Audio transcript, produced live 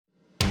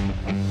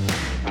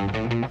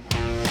Welcome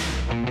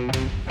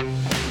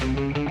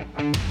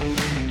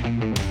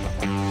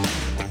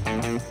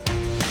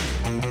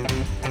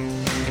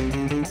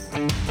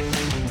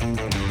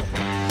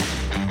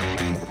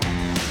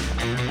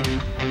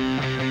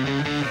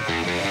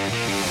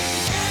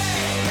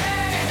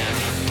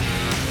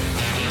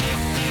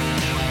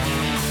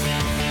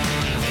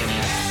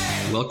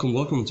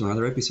to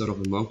another episode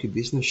of the Monkey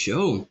Business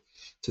Show.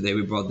 Today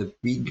we brought the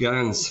big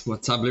guns.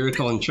 What's up,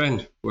 Lyrical and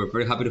Trent? We're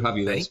very happy to have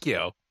you guys. Thank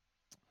you.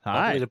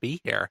 Hi. Lovely to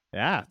be here.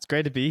 Yeah, it's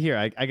great to be here.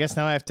 I guess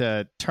now I have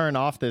to turn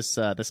off this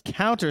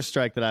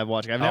Counter-Strike that I've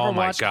watched. I've never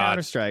watched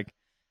Counter-Strike,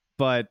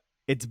 but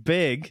it's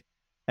big,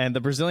 and the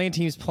Brazilian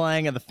team's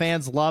playing, and the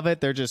fans love it.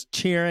 They're just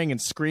cheering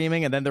and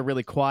screaming, and then they're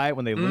really quiet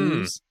when they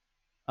lose.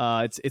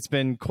 It's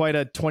been quite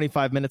a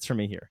 25 minutes for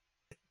me here.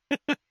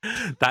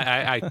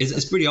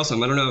 It's pretty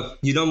awesome. I don't know.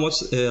 You don't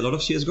watch a lot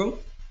of CSGO?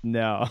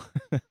 No.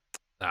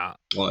 Nah.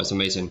 Oh, it's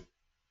amazing.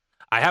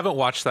 I haven't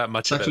watched that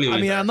much of it. I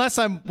mean, unless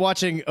I'm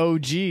watching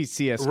OG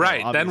CSGO.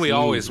 Right, obviously. Then we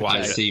always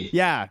watch it. See.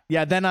 Yeah,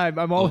 then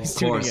I'm always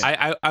tuning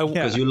in.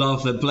 Because you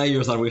love the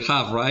players that we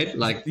have, right?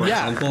 Like, for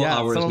example,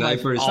 our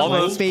snipers. All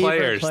those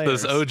players,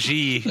 those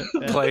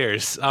OG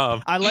players.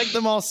 I like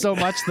them all so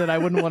much that I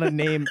wouldn't want to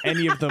name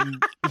any of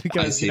them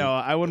because,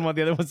 I wouldn't want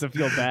the other ones to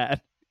feel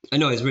bad. I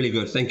know, it's really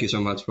good. Thank you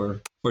so much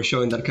for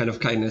showing that kind of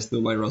kindness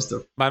to my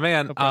roster. My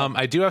man,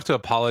 I do have to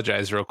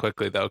apologize real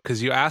quickly, though,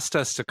 because you asked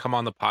us to come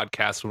on the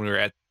podcast when we were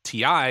at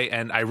TI,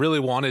 and I really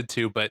wanted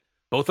to, but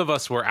both of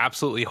us were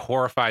absolutely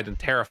horrified and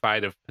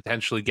terrified of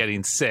potentially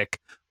getting sick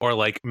or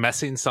like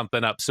messing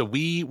something up. So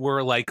we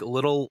were like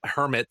little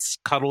hermits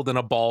cuddled in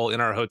a ball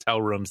in our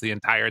hotel rooms the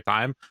entire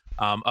time.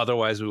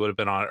 Otherwise, we would have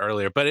been on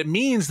earlier. But it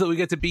means that we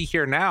get to be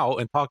here now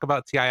and talk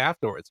about TI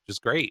afterwards, which is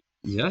great.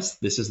 Yes,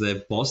 this is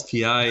the post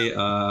TI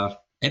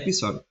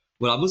episode.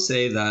 Well, I would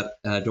say that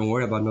don't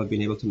worry about not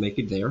being able to make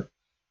it there.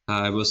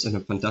 It was a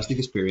fantastic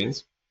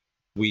experience.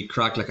 We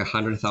cracked like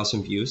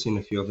 100,000 views in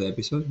a few of the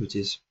episodes, which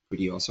is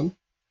pretty awesome.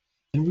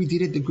 And we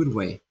did it the good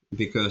way,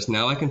 because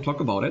now I can talk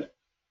about it.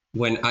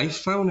 When I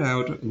found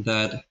out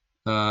that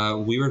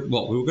we were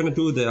going to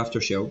do the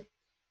after show,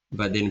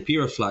 but then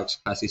Imperial Flags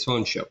has his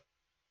own show.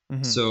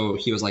 Mm-hmm. So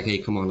he was like, hey,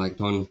 come on, like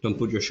don't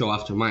put your show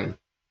after mine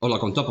or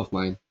like on top of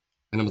mine.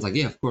 And I was like,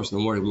 yeah, of course,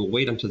 don't worry. We'll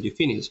wait until you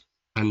finish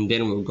and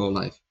then we'll go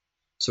live.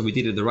 So we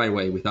did it the right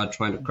way without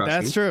trying to crush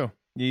him. That's true.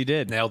 You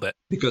did. Nailed it.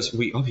 Because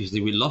we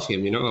love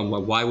him, and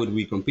why would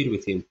we compete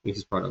with him with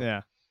his product?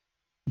 Yeah.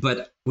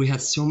 But we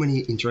had so many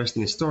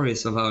interesting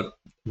stories about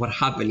what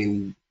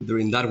happened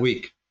during that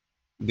week.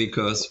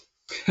 Because,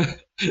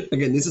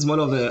 again, this is one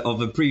of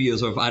the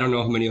previews of, I don't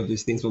know how many of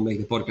these things will make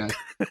the podcast.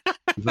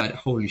 But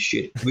holy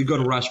shit. We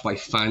got rushed by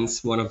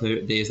fans one of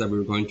the days that we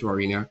were going to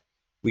Arena.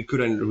 We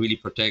couldn't really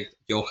protect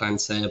Johan,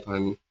 Sepp,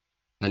 and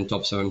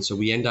Thompson. So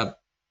we end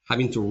up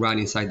having to run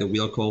inside the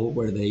wheel call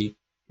where they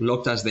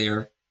locked us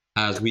there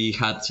as we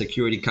had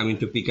security coming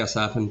to pick us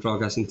up and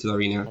drag us into the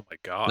arena. Oh my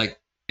God. Like,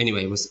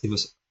 anyway, it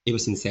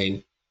was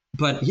insane.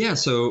 But yeah,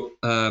 so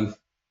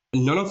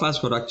none of us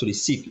got actually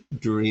sick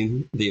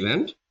during the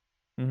event.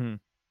 Mm-hmm.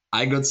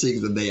 I got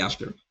sick the day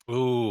after.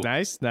 Ooh.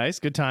 Nice.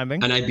 Good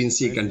timing. And I've been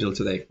sick until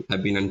today.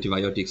 I've been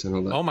antibiotics and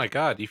all that. Oh my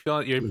God. You're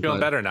feeling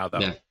better now, though.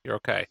 Yeah. You're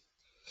okay.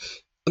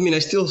 I mean, I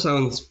still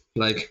sound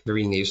like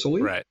very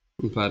nasally. Right.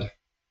 But,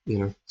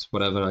 it's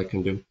whatever I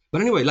can do. But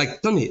anyway,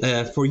 like, tell me,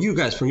 for you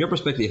guys, from your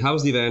perspective,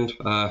 how's the event?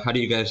 How do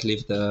you guys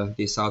live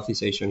the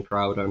Southeast Asian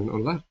crowd and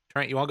all that?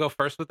 Trent, you want to go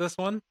first with this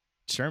one?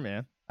 Sure,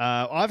 man.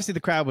 Obviously, the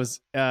crowd was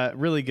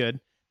really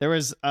good. There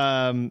was,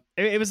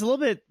 it was a little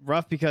bit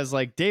rough because,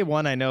 like, day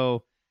one, I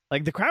know,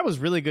 like, the crowd was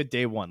really good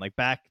day one, like,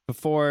 back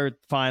before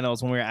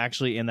finals when we were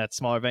actually in that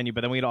smaller venue.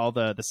 But then we had all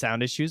the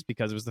sound issues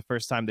because it was the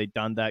first time they'd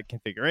done that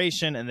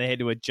configuration and they had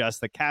to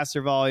adjust the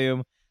caster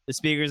volume, the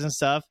speakers and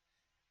stuff.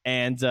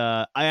 And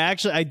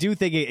I do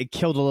think it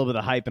killed a little bit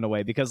of hype in a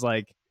way because,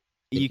 like,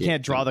 you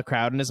can't draw the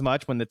crowd in as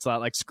much when it's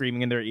not like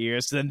screaming in their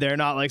ears. So then they're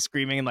not like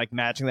screaming and like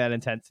matching that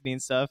intensity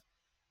and stuff.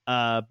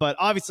 But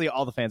obviously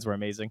all the fans were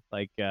amazing.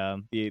 Like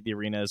the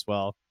arena as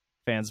well.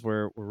 Fans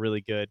were really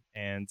good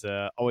and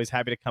always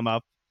happy to come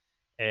up.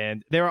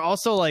 And they were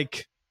also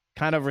like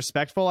kind of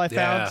respectful, I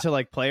found, to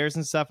like players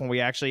and stuff when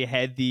we actually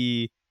had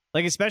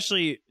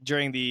especially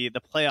during the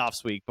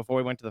playoffs week before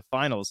we went to the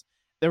finals.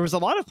 There was a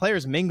lot of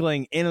players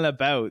mingling in and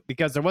about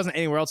because there wasn't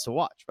anywhere else to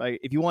watch, right?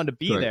 If you wanted to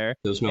be there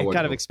and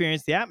kind of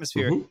experience the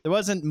atmosphere, there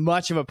wasn't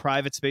much of a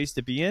private space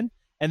to be in.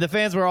 And the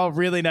fans were all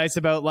really nice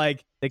about,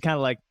 like, they kind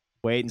of like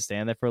wait and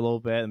stand there for a little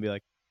bit and be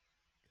like,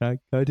 can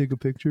I take a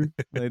picture?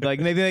 Like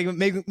maybe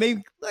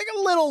like a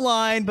little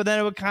line, but then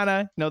it would kind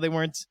of, they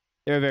were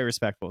very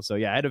respectful. So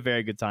yeah, I had a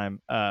very good time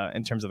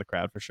in terms of the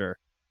crowd for sure.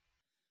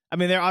 I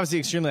mean, they're obviously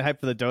extremely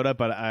hyped for the Dota,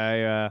 but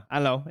I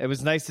don't know. It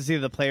was nice to see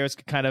that the players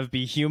could kind of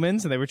be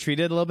humans, and they were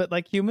treated a little bit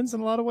like humans in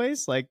a lot of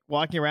ways, like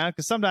walking around.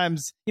 Because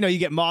sometimes, you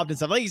get mobbed and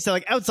stuff. Like you said,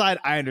 like outside,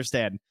 I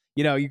understand.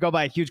 You go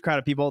by a huge crowd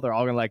of people, they're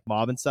all gonna like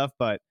mob and stuff.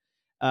 But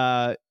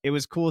it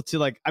was cool to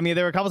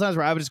there were a couple times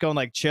where I would just go and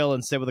like chill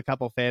and sit with a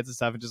couple of fans and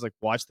stuff and just like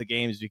watch the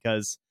games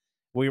because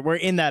we're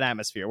in that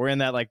atmosphere. We're in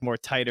that like more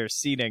tighter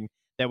seating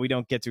that we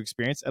don't get to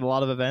experience at a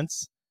lot of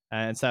events,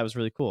 and so that was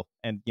really cool.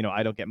 And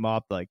I don't get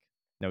mobbed like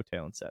No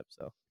Tail and Seb.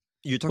 So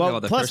You're talking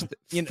about the plus,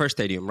 first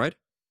stadium, right?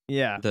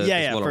 Yeah, The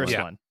smaller first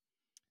one.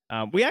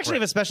 one. We actually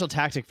have a special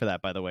tactic for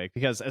that, by the way,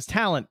 because as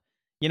talent,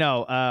 we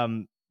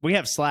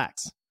have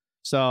slacks.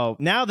 So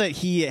now that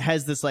he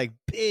has this like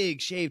big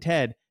shaved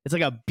head, it's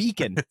like a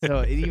beacon. So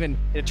it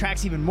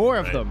attracts even more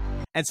of them.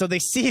 And so they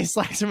see his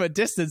slacks from a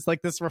distance,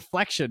 like this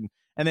reflection,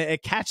 and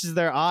it catches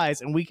their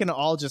eyes, and we can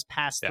all just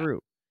pass through.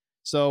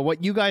 So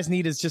what you guys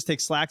need is just take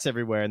slacks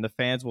everywhere, and the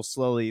fans will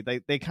slowly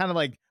they kind of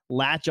like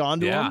latch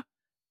onto them,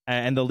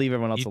 and they'll leave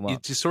everyone else alone. You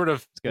just sort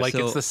of like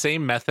it's the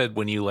same method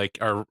when you like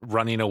are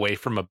running away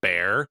from a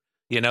bear.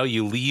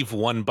 You leave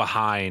one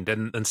behind,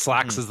 and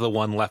Slacks is the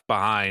one left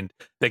behind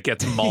that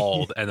gets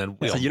mauled, and then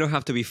so you don't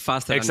have to be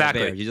faster than the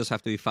bear. You just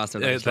have to be faster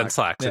than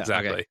Slacks.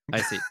 Exactly. Okay,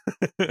 I see.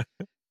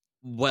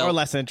 Well, or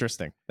less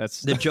interesting.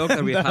 That's the joke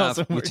that we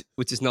have,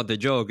 which is not the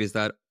joke, is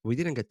that we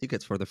didn't get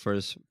tickets for the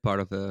first part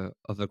of the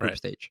group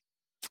stage.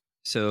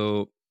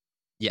 So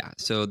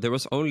so there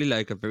was only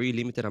like a very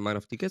limited amount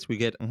of tickets. We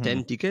get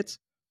 10 tickets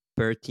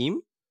per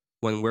team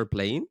when we're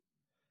playing,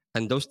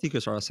 and those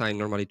tickets are assigned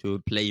normally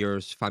to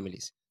players'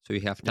 families. So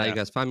you have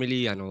Taiga's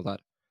family and all that.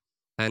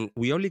 And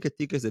we only get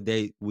tickets the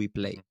day we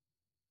play.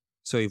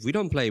 So if we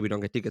don't play, we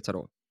don't get tickets at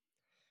all.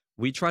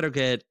 We try to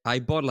get... I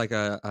bought like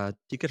a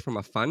ticket from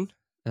a fan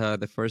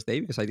the first day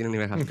because I didn't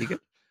even have a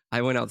ticket.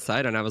 I went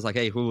outside and I was like,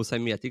 hey, who will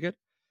send me a ticket?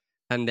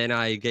 And then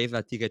I gave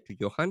that ticket to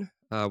Johan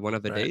one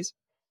of the days.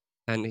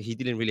 And he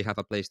didn't really have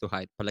a place to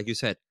hide. But like you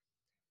said,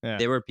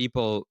 there were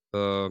people...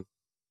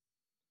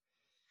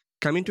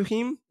 coming to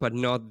him, but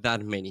not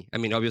that many. I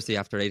mean, obviously,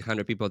 after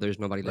 800 people, there's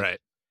nobody left. Right.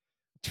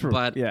 True.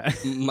 But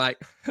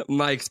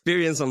my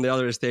experience on the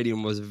other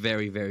stadium was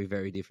very, very,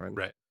 very different.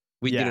 Right.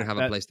 We didn't have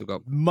a place to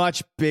go.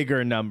 Much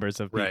bigger numbers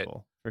of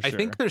people. For sure. I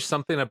think there's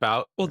something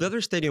about... Well, the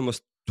other stadium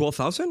was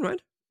 12,000, right?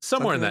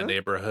 Somewhere in that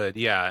neighborhood,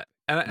 yeah.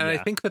 And I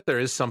think that there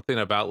is something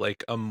about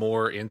like a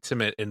more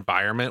intimate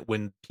environment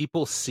when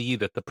people see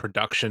that the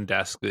production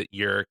desk that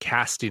you're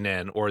casting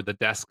in or the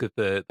desk that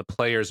the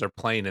players are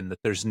playing in, that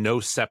there's no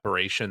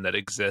separation that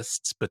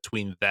exists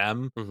between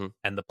them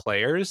and the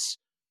players.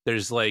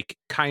 There's like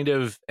kind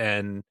of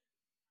an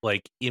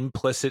like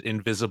implicit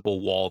invisible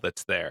wall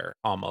that's there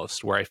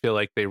almost, where I feel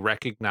like they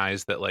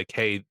recognize that like,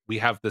 hey, we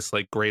have this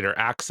like greater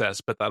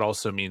access, but that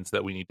also means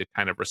that we need to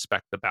kind of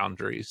respect the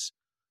boundaries.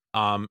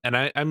 And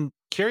I'm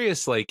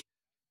curious, like,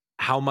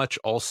 how much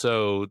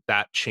also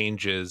that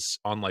changes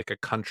on like a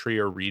country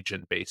or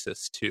region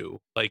basis too.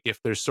 Like if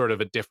there's sort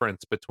of a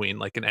difference between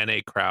like an NA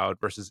crowd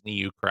versus an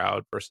EU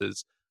crowd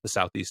versus the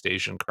Southeast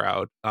Asian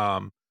crowd.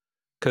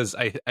 Because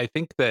I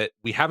think that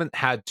we haven't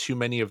had too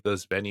many of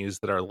those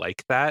venues that are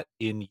like that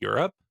in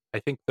Europe. I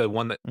think the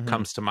one that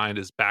comes to mind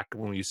is back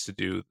when we used to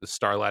do the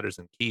Star Ladders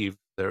in Kyiv.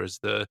 There was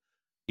the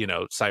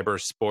cyber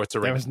sports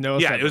arena. There was no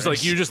it was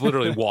like you just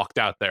literally walked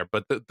out there,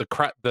 but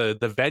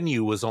the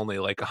venue was only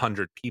like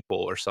 100 people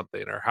or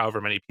something, or however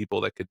many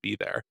people that could be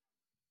there.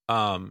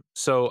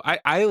 So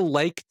I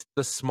liked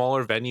the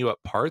smaller venue at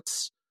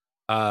parts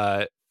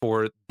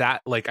for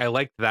that. Like I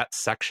liked that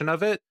section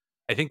of it.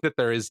 I think that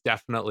there is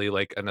definitely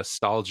like a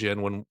nostalgia,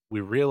 and when we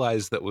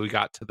realized that we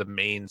got to the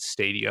main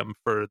stadium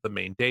for the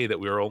main day that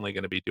we were only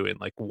going to be doing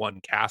like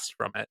one cast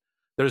from it,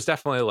 there's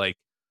definitely like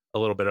a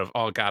little bit of,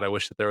 oh god, I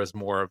wish that there was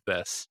more of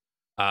this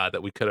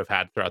that we could have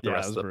had throughout the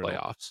rest of the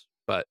playoffs.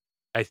 But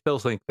I still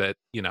think that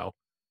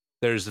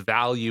there's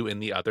value in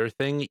the other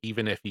thing,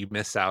 even if you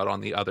miss out on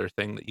the other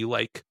thing that you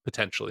like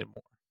potentially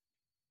more.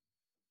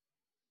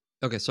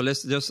 Okay, so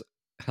let's just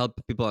help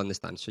people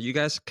understand. So you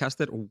guys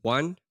casted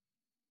one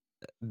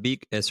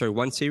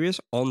series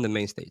on the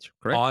main stage,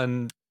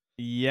 correct?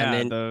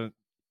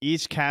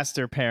 Each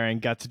caster pairing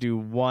got to do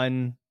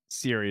one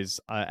series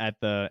at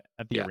the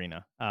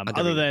arena.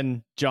 Other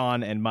than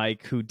John and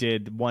Mike, who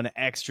did one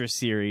extra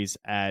series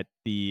at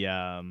the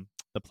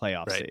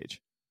playoff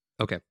stage.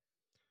 Okay.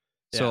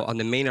 So on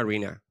the main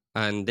arena,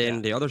 and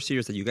then the other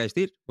series that you guys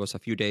did was a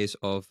few days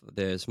of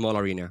the small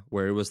arena,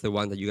 where it was the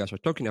one that you guys are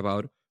talking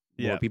about.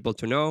 For people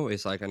to know,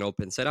 it's like an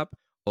open setup.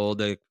 All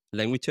the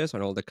languages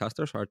and all the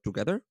casters are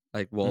together,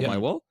 like wall by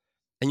wall,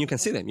 and you can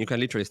see them. You can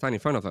literally stand in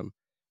front of them.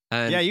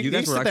 And you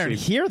guys sit there and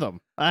hear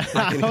them.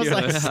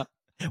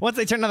 Once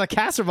they turned on the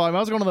caster volume, I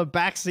was going to the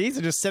back seats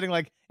and just sitting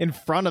like in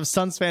front of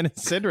Sunsfan and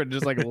Syndra and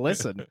just like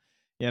listen,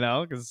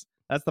 because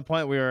that's the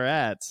point we were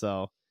at.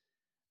 So,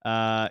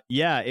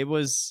 it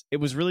was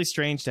really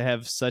strange to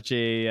have such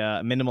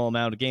a minimal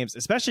amount of games,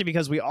 especially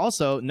because we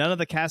also, none of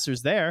the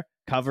casters there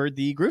covered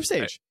the group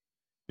stage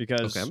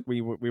because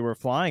we were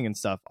flying and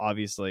stuff,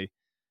 obviously,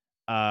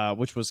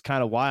 which was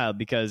kind of wild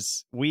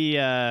because we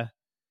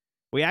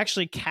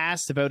actually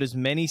cast about as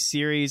many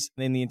series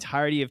in the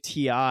entirety of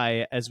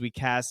TI as we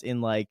cast in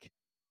like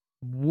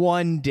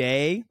one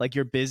day, like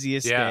your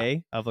busiest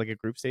day of like a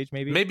group stage,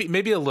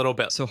 maybe a little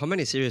bit. So how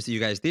many series do you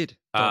guys did?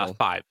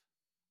 5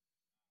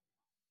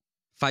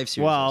 series.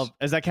 Well,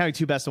 is that counting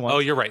 2 best of 1? Oh,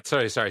 you're right.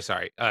 Sorry.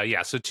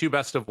 So 2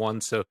 best of 1.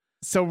 So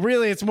So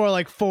really, it's more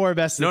like 4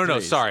 best of No,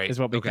 threes sorry. is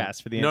what we Okay.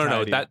 cast for the No,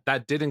 entire deal.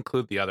 that did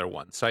include the other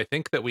one. So I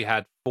think that we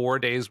had 4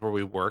 days where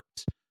we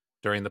worked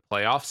during the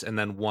playoffs, and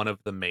then one of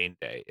the main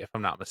day, if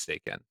I'm not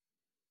mistaken.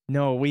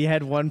 No, we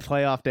had 1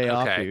 playoff day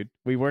off, Okay. dude.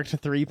 We worked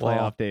 3 playoff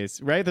Well,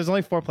 days, right? There's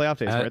only 4 playoff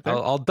days, weren't there?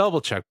 I'll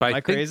double check. But Am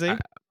I crazy?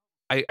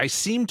 I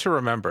seem to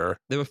remember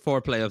There were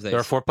 4 playoff days. there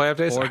were 4 playoff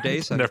days. 4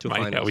 days and Never 2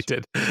 mind. Yeah, we finals.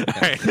 did.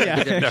 All right.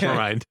 Yeah. Never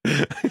mind.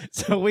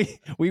 So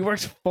we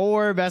worked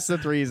 4 best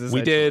of threes.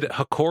 We did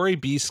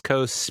Hikori Beast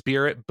Coast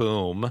Spirit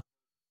Boom,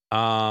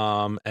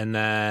 and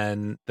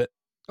then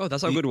Oh,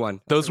 that's a good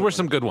one. those were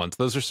some good ones.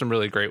 Those are some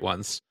really great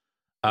ones.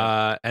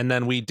 And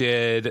then we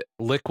did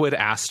Liquid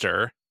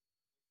Aster,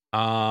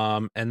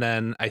 and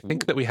then I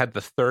think that we had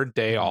the 3rd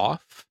day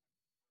off,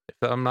 if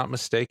I'm not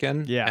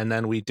mistaken. Yeah. And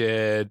then we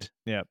did.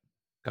 Yep.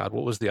 God,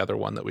 what was the other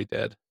one that we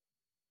did?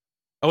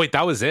 Oh wait,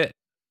 that was it.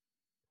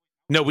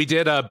 No, we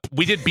did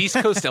Beast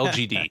Coast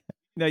LGD.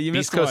 No, you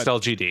Beast missed Coast one.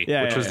 LGD,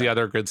 Yeah, which yeah, was the yeah.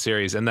 other good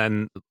series. And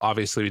then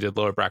obviously we did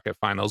lower bracket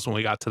finals when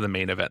we got to the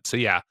main event. So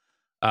yeah,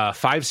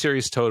 5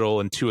 series total,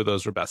 and 2 of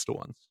those were best of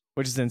ones.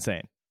 Which is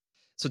insane.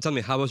 So tell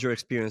me, how was your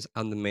experience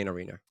on the main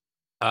arena?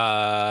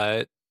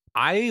 I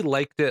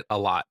liked it a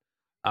lot.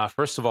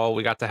 First of all,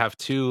 we got to have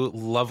 2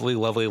 lovely,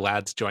 lovely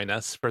lads join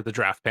us for the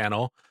draft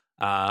panel.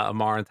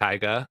 Amar and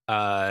Taiga,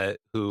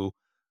 who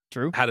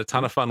True. had a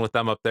ton of fun with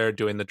them up there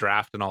doing the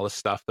draft and all the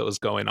stuff that was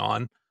going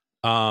on.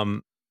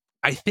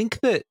 I think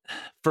that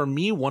for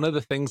me, one of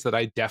the things that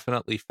I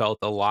definitely felt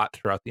a lot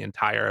throughout the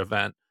entire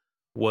event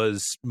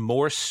was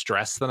more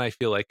stress than I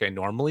feel like I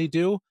normally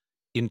do,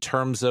 in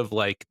terms of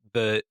like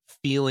the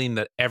feeling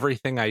that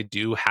everything I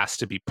do has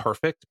to be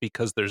perfect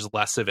because there's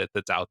less of it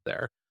that's out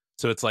there.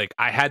 So it's like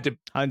I had to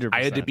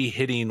 100%. be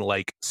hitting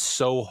like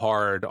so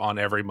hard on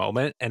every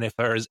moment. And if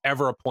there was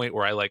ever a point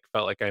where I like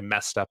felt like I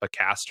messed up a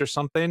cast or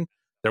something,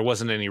 there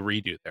wasn't any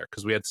redo there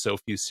because we had so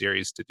few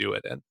series to do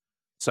it in.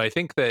 So I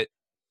think that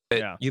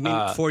Yeah. You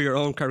mean for your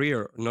own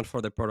career, not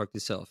for the product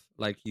itself?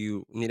 Like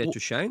you needed to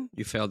shine?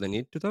 You felt the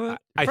need to do it?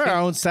 I For think,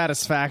 our own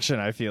satisfaction,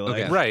 I feel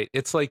like. Okay. right.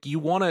 It's like you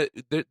want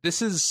to.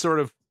 This is sort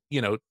of,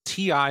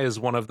 TI is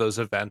one of those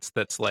events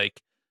that's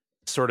like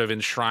sort of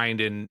enshrined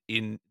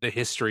in the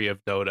history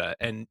of Dota,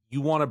 and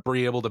you want to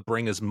be able to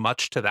bring as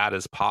much to that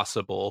as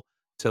possible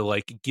to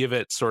like give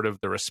it sort of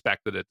the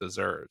respect that it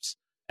deserves,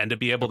 and to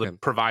be able to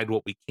provide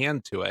what we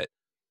can to it.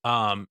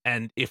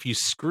 And if you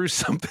screw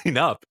something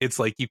up, it's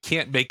like you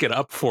can't make it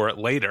up for it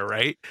later,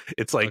 right?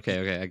 It's like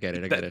Okay, I get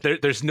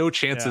it. There's no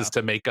chances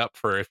to make up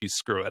for if you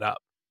screw it up.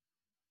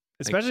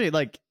 Especially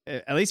like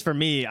at least for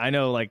me, I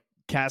know like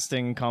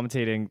casting,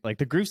 commentating, like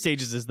the group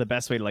stages is the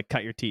best way to like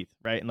cut your teeth,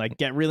 right? And like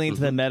get really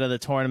into the meta of the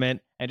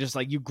tournament and just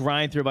like you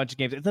grind through a bunch of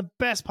games. It's the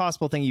best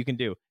possible thing you can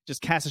do.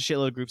 Just cast a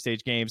shitload of group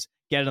stage games,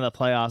 get into the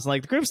playoffs. And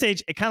like the group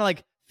stage, it kind of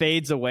like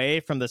fades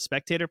away from the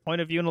spectator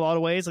point of view in a lot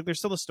of ways. Like there's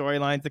still the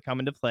storylines that come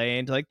into play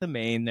into like the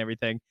main and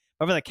everything.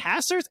 But for the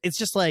casters, it's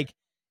just like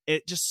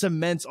it just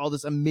cements all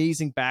this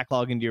amazing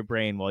backlog into your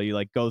brain while you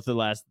like go through the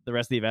rest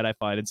of the event, I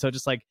find. And so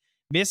just like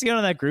missing out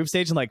on that group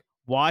stage and like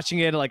watching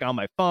it like on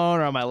my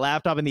phone or on my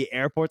laptop in the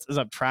airports as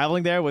I'm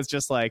traveling there was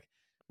just like,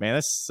 man,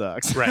 this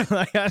sucks. Right.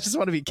 Like I just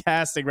want to be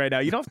casting right now.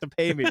 You don't have to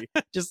pay me.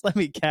 Just let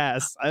me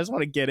cast. I just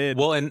want to get in.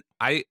 Well, and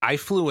I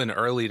flew in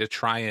early to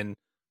try and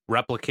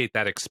replicate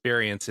that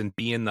experience and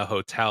be in the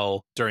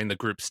hotel during the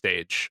group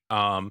stage.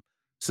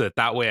 So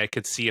that way I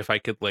could see if I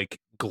could like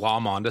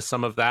glom onto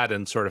some of that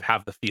and sort of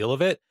have the feel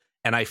of it.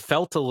 And I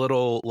felt a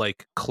little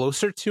like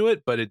closer to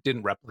it, but it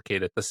didn't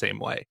replicate it the same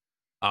way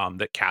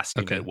that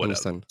casting it would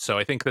have. So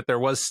I think that there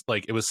was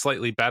like, it was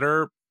slightly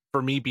better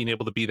for me being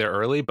able to be there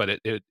early, but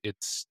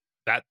it's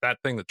that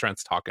thing that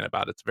Trent's talking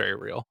about. It's very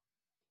real.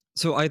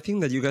 So I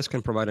think that you guys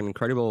can provide an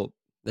incredible,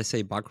 let's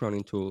say, background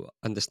into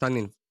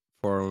understanding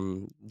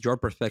from your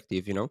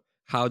perspective,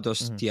 how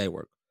does TI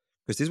work?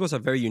 Because this was a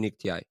very unique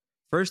TI.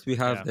 First, we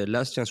have the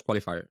Last Chance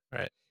Qualifier.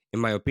 Right. In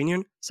my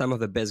opinion, some of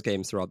the best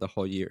games throughout the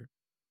whole year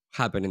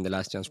happened in the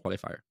Last Chance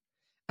Qualifier.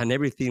 And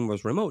everything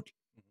was remote,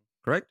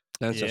 correct?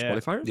 Last Chance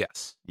Qualifier?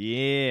 Yes.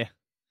 Yeah.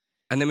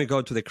 And then we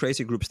go to the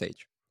crazy group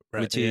stage,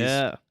 which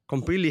is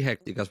completely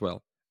hectic as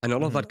well. And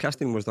all of that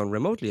casting was done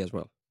remotely as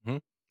well.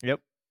 Yep.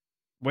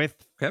 With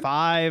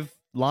 5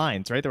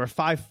 lines, right? There were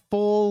 5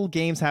 full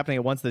games happening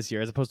at once this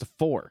year as opposed to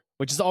 4,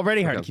 which is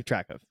already hard to keep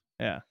track of.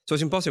 Yeah. So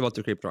it's impossible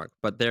to keep track,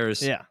 but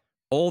there's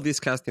all this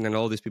casting and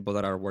all these people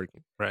that are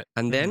working. Right.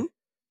 And then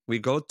we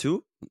go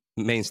to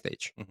main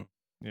stage.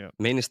 Yeah.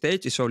 Main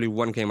stage is only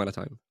 1 game at a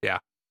time. Yeah.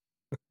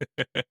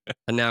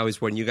 And now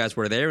is when you guys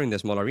were there in the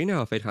small arena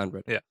of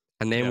 800. Yeah.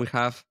 And then we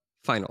have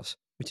finals,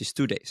 which is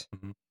 2 days.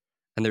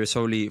 And there is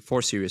only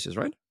 4 series,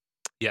 right?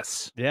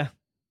 Yes. Yeah.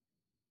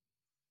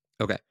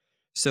 Okay.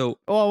 So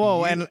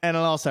whoa, and an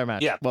all-star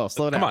match. Yeah. Well,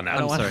 slow down. Come on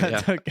now. I'm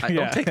sorry.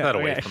 Don't take that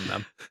away from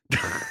them.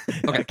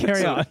 Okay,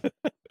 carry on.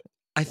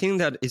 I think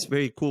that it's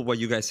very cool what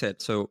you guys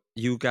said. So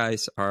you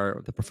guys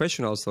are the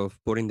professionals of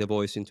putting the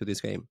voice into this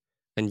game.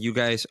 And you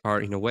guys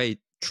are, in a way,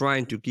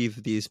 trying to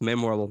give these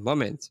memorable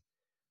moments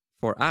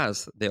for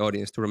us, the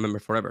audience, to remember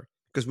forever.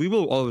 Because we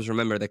will always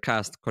remember the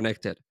cast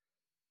connected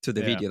to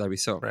the video that we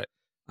saw. Right.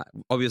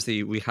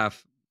 Obviously, we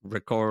have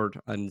record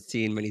and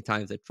seen many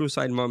times the true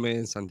side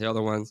moments and the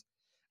other ones.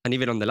 And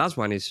even on the last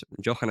one is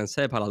Johan and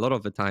Seb had a lot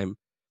of the time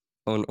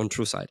on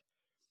true side.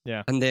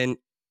 Yeah. And then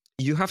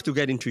you have to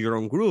get into your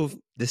own groove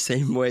the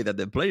same way that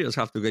the players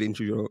have to get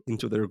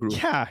into their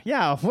groove.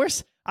 Yeah.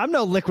 I'm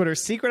no liquid or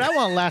secret. I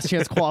want last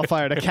chance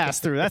qualifier to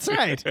cast through. That's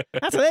right.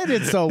 That's what they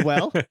did so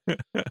well.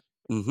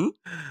 Mm-hmm.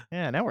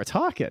 Yeah, now we're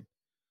talking.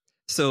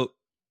 So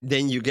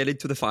then you get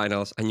into the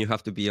finals and you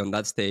have to be on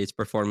that stage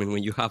performing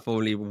when you have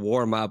only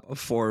warm up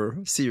 4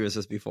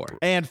 series before.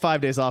 And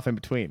 5 days off in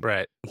between.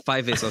 Right.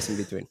 5 days off in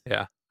between.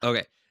 Yeah.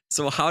 Okay.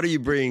 So how do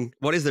you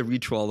what is the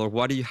ritual, or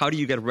how do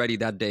you get ready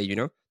that day,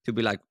 to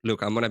be like,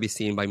 look, I'm going to be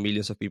seen by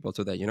millions of people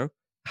today,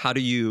 what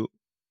do you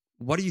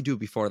do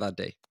before that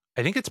day?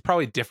 I think it's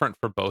probably different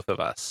for both of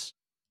us.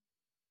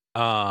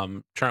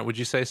 Trent, would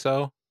you say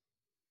so?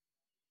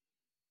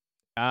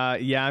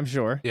 Yeah, I'm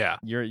sure. Yeah.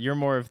 You're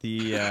more of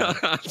the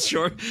I'm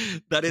sure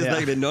that is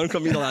like the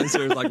non-committal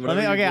answer. Like,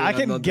 I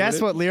can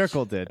guess what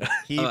Lyrical did.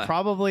 He Okay.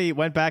 probably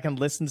went back and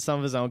listened to some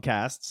of his own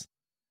casts,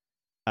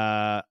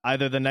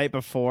 either the night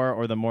before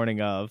or the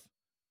morning of,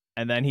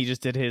 and then he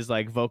just did his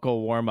like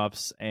vocal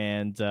warm-ups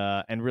and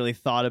really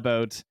thought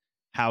about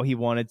how he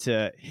wanted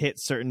to hit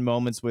certain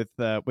moments with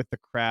the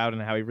crowd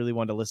and how he really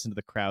wanted to listen to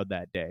the crowd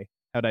that day.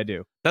 How'd I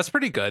do? That's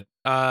pretty good.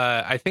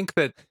 I think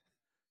that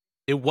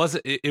it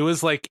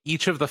was like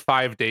each of the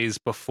 5 days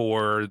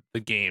before the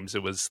games,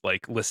 it was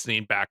like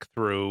listening back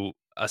through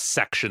a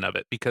section of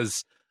it,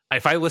 because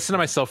if I listen to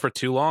myself for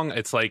too long,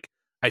 it's like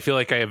I feel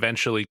like I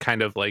eventually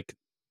kind of like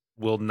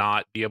will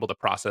not be able to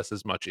process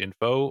as much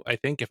info, I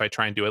think, if I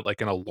try and do it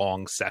like in a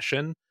long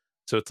session.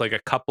 So it's like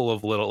a couple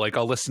of little, like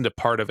I'll listen to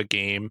part of a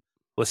game,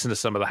 listen to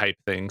some of the hype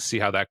things, see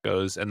how that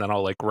goes, and then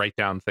I'll like write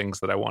down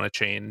things that I want to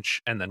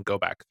change and then go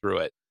back through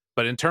it.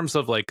 But in terms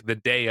of like the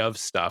day of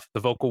stuff, the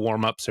vocal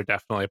warm-ups are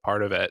definitely a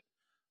part of it.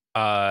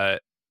 I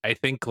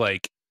think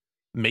like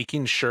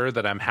making sure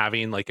that I'm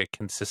having like a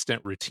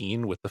consistent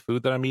routine with the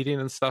food that I'm eating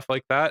and stuff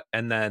like that,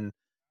 and then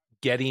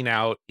getting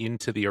out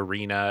into the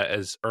arena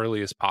as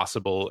early as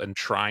possible and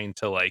trying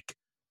to like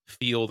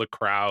feel the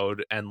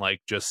crowd and like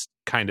just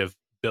kind of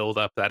build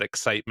up that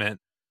excitement.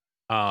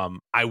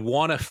 I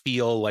want to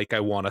feel like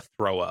I want to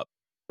throw up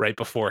right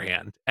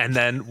beforehand, and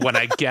then when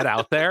I get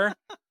out there,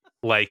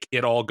 like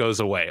it all goes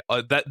away.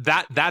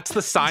 That's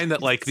the sign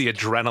that like the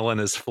adrenaline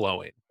is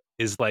flowing.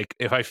 Is like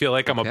if I feel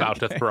like I'm about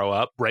to throw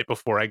up right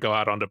before I go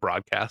out onto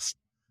broadcast.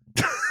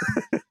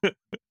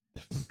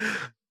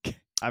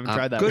 I haven't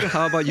tried that. Good.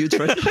 How about you,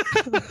 Trent?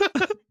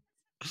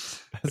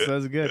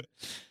 Sounds good.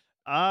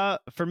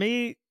 For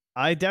me,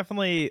 I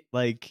definitely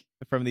like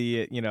from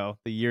the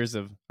the years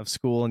of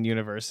school and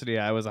university,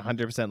 I was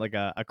 100% like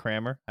a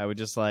crammer. I would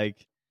just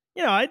like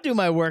I'd do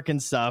my work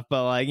and stuff,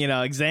 but like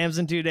exams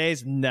in 2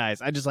 days,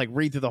 nice. I just like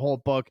read through the whole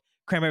book,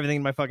 cram everything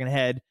in my fucking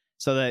head,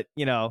 so that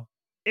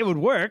it would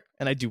work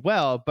and I do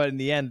well. But in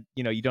the end,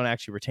 you don't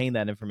actually retain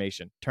that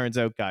information. Turns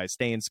out, guys,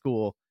 stay in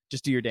school.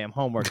 Just do your damn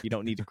homework. You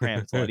don't need to cram.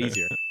 It's a lot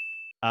easier.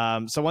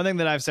 So one thing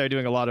that I've started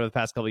doing a lot over the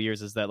past couple of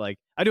years is that like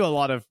I do a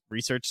lot of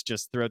research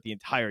just throughout the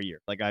entire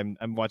year. Like I'm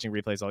watching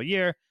replays all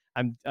year.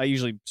 I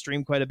usually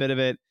stream quite a bit of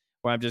it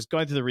where I'm just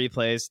going through the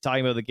replays,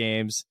 talking about the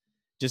games,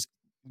 just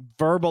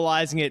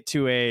verbalizing it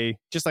to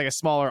just like a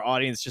smaller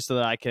audience, just so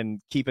that I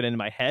can keep it in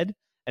my head.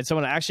 And so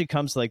when it actually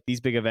comes to like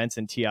these big events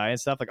in TI and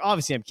stuff, like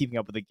obviously I'm keeping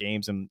up with the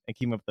games and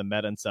keeping up with the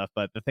meta and stuff.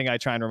 But the thing I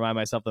try and remind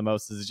myself the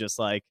most is just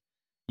like,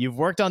 you've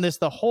worked on this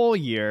the whole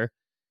year.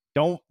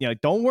 Don't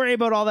worry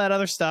about all that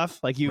other stuff.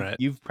 Like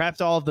you've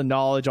prepped all of the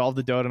knowledge, all of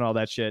the Dota and all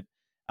that shit.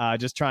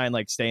 Just try and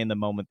like stay in the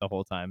moment the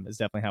whole time is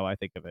definitely how I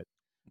think of it.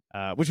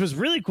 Which was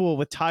really cool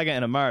with Taiga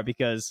and Amar,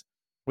 because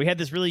we had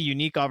this really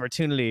unique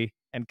opportunity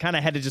and kind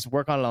of had to just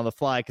work on it on the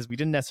fly because we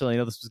didn't necessarily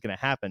know this was going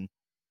to happen.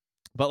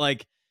 But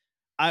like,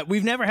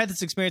 we've never had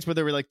this experience where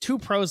there were like 2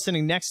 pros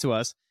sitting next to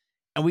us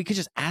and we could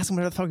just ask them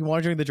whatever the fuck we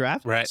wanted during the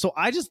draft. Right. So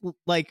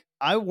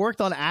I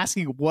worked on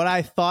asking what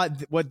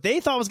they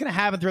thought was going to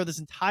happen throughout this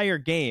entire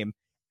game.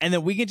 And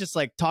then we can just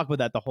like talk about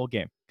that the whole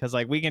game. Cause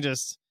like we can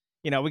just,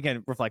 we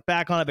can reflect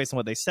back on it based on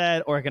what they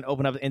said, or I can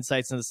open up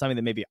insights into something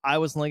that maybe I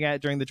wasn't looking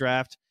at during the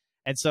draft.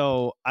 And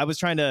so I was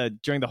trying to,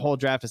 during the whole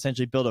draft,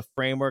 essentially build a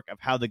framework of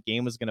how the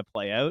game was going to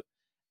play out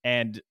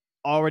and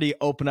already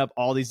open up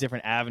all these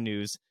different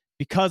avenues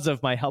because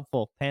of my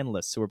helpful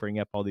panelists who were bringing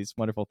up all these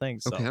wonderful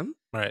things. So, Okay.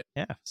 Right.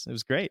 yeah, so it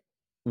was great.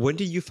 When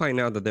did you find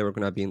out that they were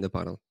going to be in the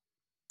panel?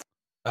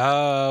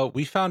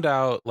 We found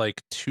out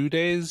like 2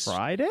 days,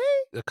 Friday?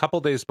 a couple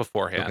days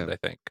beforehand, Okay. I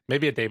think.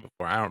 Maybe a day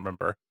before. I don't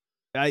remember.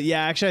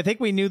 Yeah, actually, I think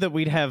we knew that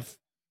we'd have.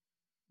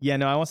 Yeah,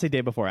 no, I won't say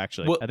day before.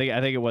 Actually, Well, I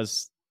think it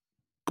was.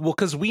 Well,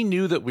 because we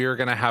knew that we were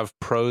going to have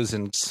pros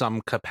in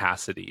some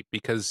capacity,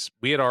 because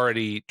we had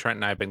already, Trent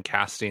and I, have been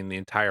casting the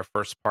entire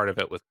first part of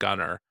it with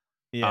Gunnar,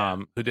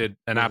 who did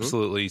an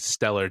absolutely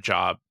stellar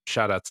job.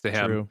 Shout outs to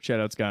him. True.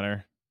 Shout outs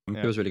Gunnar.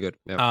 It was really good.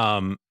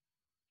 Yeah.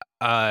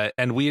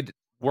 And we had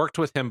worked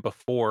with him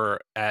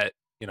before at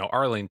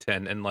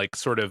Arlington, and like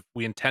sort of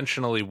we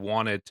intentionally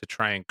wanted to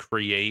try and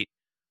create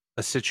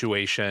a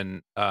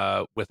situation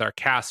with our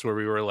cast where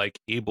we were like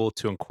able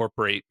to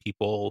incorporate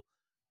people,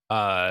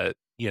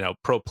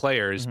 pro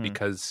players,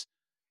 because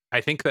I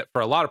think that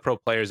for a lot of pro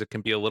players, it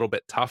can be a little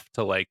bit tough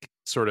to like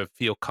sort of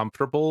feel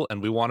comfortable.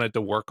 And we wanted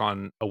to work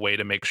on a way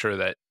to make sure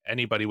that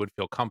anybody would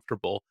feel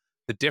comfortable.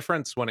 The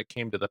difference when it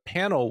came to the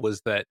panel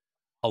was that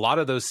a lot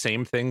of those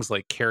same things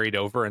like carried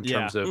over in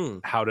terms of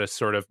how to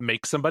sort of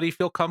make somebody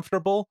feel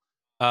comfortable.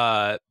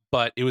 But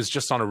it was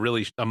just on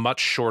a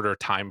much shorter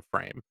time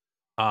frame.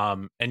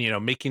 And,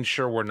 making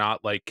sure we're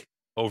not like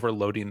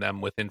overloading them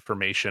with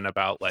information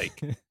about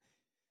like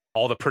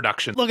all the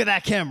production. Look at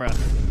that camera.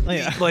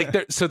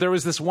 So there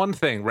was this one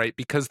thing, right?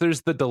 Because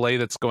there's the delay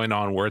that's going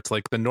on where it's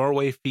like the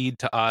Norway feed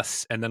to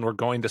us, and then we're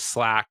going to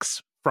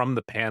Slacks from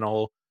the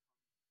panel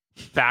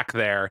back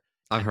there.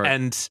 I've heard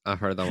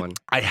that one.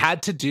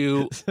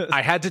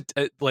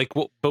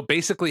 What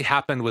basically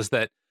happened was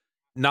that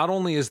not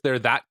only is there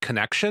that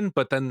connection,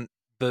 but then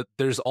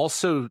there's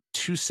also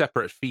two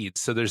separate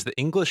feeds. So there's the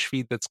English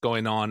feed that's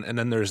going on, and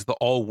then there's the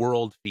all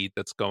world feed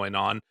that's going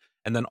on,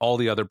 and then all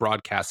the other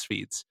broadcast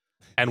feeds.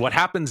 And what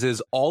happens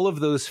is all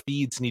of those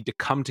feeds need to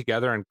come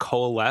together and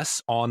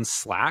coalesce on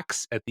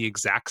Slacks at the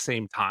exact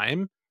same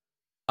time.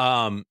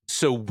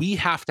 So we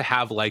have to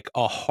have like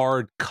a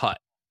hard cut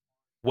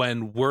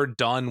when we're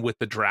done with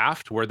the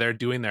draft, where they're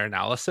doing their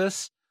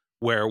analysis,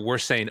 where we're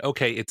saying,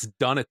 okay, it's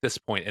done at this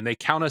point, and they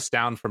count us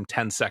down from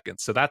 10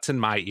 seconds. So that's in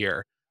my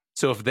ear.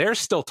 So if they're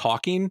still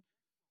talking,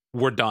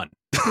 we're done.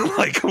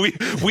 Like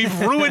we've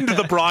ruined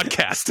the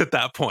broadcast at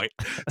that point.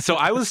 So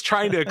I was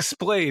trying to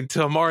explain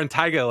to Amar and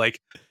Taiga, like,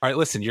 all right,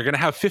 listen, you're going to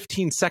have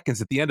 15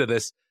 seconds at the end of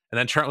this. And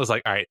then Trent was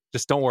like, all right,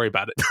 just don't worry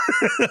about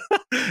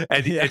it.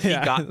 and he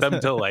got them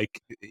to like,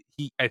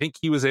 I think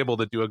he was able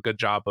to do a good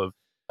job of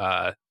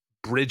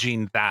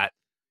bridging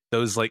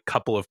those like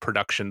couple of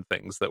production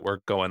things that were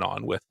going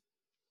on with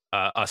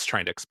us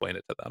trying to explain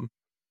it to them.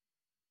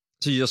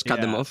 So you just cut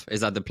them off?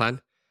 Is that the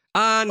plan?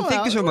 And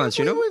thank you so much.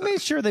 We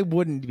made sure they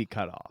wouldn't be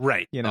cut off.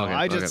 Right.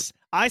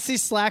 I see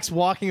Slacks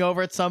walking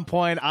over at some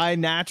point. I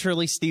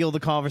naturally steal the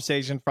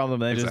conversation from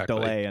them and just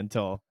delay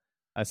until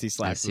I see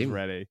Slacks was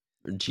ready.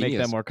 Genius. Make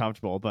them more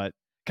comfortable. But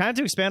kind of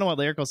to expand on what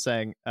Lyrical's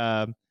saying,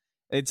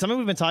 it's something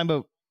we've been talking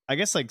about, I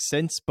guess, like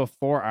since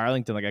before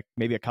Arlington, like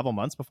maybe a couple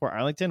months before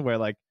Arlington, where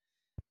like,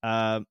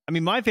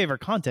 my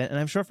favorite content, and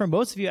I'm sure for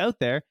most of you out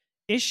there,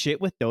 is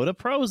shit with Dota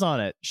pros on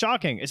it.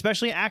 Shocking,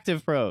 especially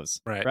active pros.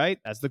 Right?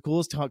 That's the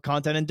coolest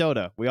content in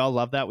Dota. We all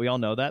love that. We all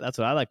know that. That's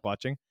what I like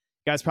watching.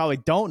 You guys probably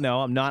don't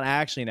know I'm not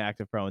actually an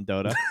active pro in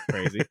Dota.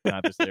 Crazy,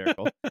 not just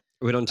Lyrical.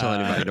 We don't tell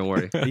anybody. Don't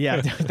worry.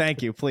 Yeah,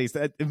 thank you. Please,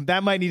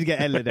 that might need to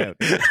get edited out.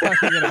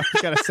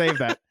 Gotta save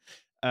that.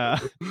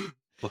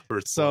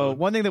 So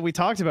one thing that we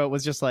talked about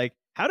was just like,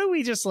 how do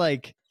we just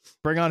like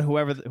bring on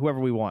whoever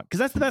we want? Because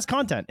that's the best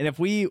content. And if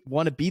we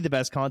want to be the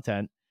best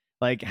content,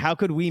 like, how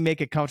could we make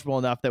it comfortable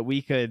enough that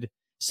we could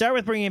start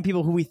with bringing in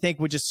people who we think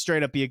would just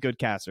straight up be a good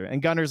caster?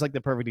 And Gunner's like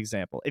the perfect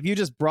example. If you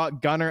just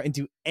brought Gunner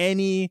into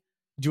any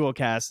dual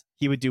cast,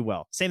 he would do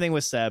well. Same thing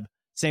with Seb.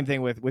 Same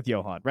thing with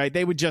Johan, right?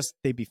 They'd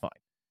be fine.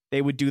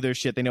 They would do their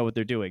shit. They know what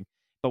they're doing.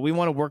 But we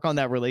want to work on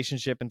that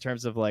relationship in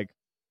terms of like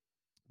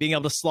being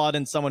able to slot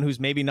in someone who's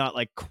maybe not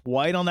like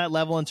quite on that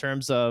level in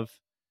terms of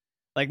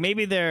like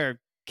maybe they're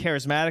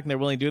charismatic and they're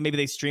willing to do it. Maybe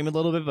they stream a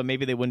little bit, but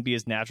maybe they wouldn't be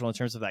as natural in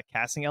terms of that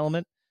casting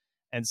element.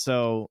 And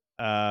so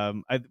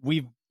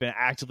we've been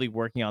actively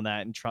working on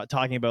that and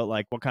talking about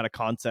like what kind of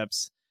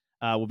concepts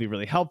will be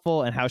really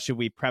helpful and how should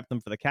we prep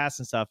them for the cast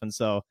and stuff. And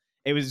so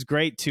it was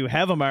great to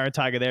have Amar and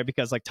Taiga there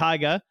because like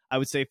Taiga, I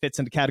would say fits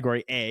into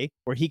category A,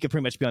 where he could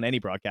pretty much be on any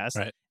broadcast.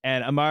 Right.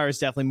 And Amar is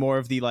definitely more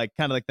of the like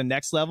kind of like the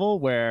next level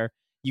where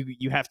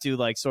you have to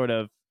like sort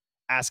of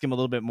ask him a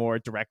little bit more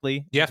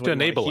directly. You have to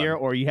enable him,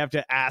 or you have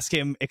to ask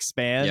him to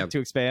expand.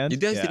 You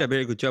guys did a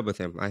very good job with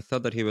him. I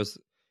thought that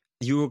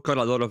you got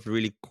a lot of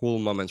really cool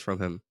moments from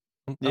him.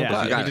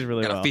 Yeah, he did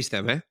really well. Gotta fish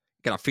them,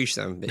 Gotta fish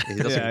them. He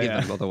doesn't give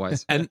them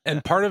otherwise. And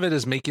part of it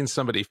is making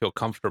somebody feel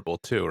comfortable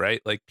too,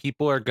 right? Like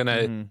people are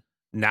gonna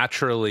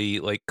naturally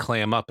like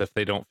clam up if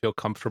they don't feel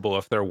comfortable,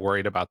 if they're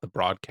worried about the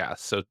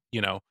broadcast. So,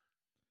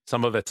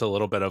 some of it's a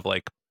little bit of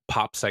like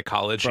pop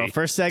psychology. Bro,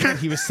 first segment,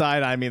 he was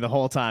side-eyeing me the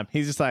whole time.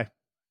 He's just like,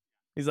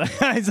 he's like,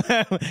 what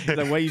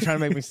are you trying to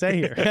make me say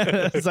here?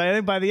 It's like, I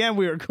think by the end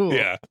we were cool.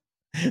 Yeah.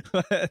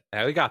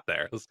 Yeah, we got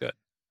there. It was good.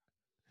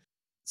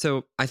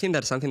 So I think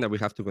that's something that we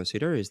have to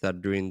consider is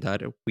that during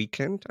that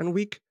weekend and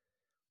week,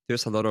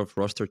 there's a lot of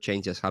roster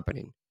changes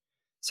happening.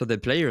 So the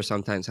players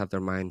sometimes have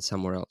their mind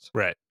somewhere else.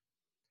 Right.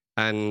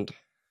 And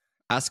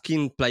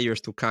asking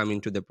players to come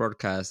into the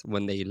broadcast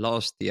when they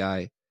lost the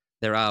eye,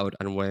 they're out,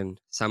 and when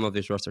some of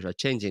these rosters are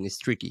changing, it's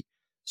tricky.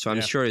 So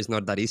I'm sure it's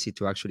not that easy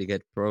to actually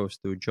get pros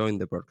to join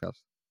the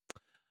broadcast.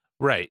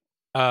 Right.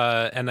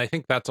 And I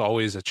think that's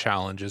always a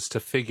challenge, is to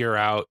figure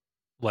out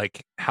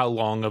like how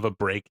long of a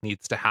break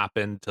needs to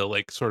happen to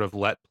like sort of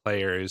let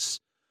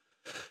players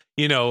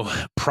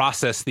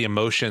process the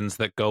emotions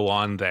that go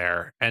on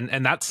there,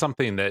 and that's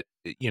something that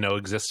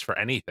exists for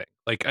anything.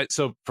 Like,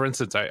 so for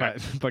instance,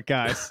 but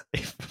guys,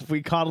 if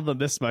we coddle them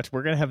this much,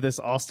 we're gonna have this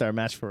all-star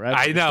match forever.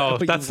 I know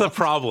that's the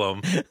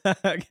problem.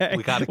 Okay,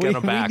 we got to get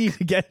them back. We need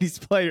to get these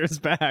players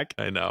back.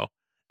 I know.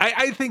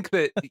 I think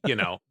that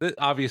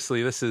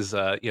obviously this is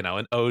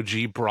an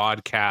OG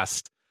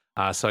broadcast,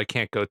 so I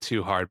can't go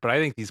too hard. But I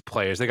think these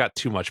players, they got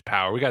too much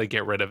power. We got to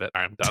get rid of it.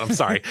 I'm done. I'm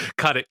sorry.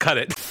 Cut it.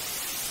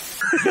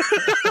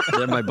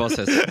 They're my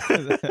bosses.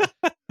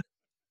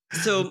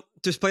 So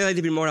to explain a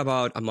little bit more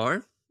about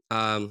Amar,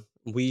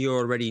 we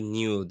already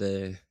knew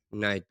the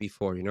night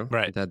before,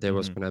 right, that there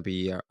was going to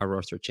be a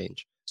roster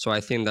change. So I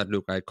think that,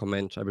 look, I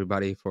commend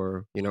everybody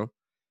for,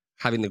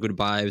 having the good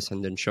vibes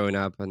and then showing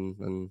up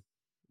and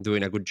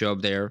doing a good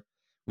job there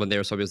when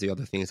there's obviously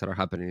other things that are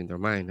happening in their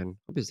mind. And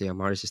obviously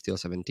Amar is still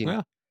 17.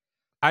 Yeah.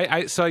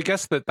 So I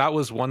guess that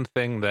was one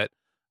thing that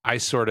I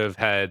sort of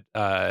had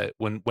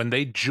when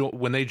they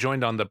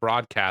joined on the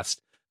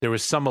broadcast, there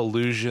was some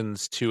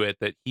allusions to it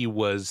that he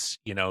was,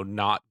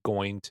 not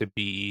going to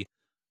be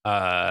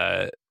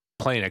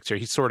playing next year.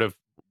 He sort of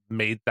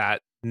made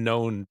that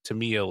known to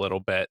me a little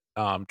bit.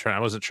 Trent, I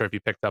wasn't sure if you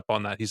picked up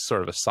on that. He's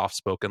sort of a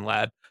soft-spoken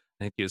lad.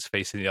 I think he was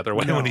facing the other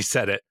way when he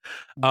said it.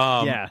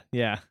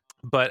 Yeah.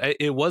 But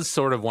it was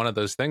sort of one of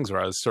those things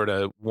where I was sort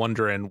of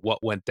wondering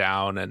what went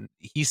down, and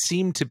he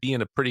seemed to be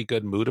in a pretty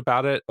good mood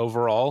about it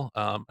overall.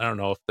 I don't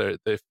know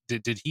if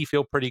did he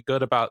feel pretty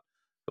good about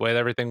the way that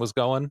everything was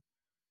going?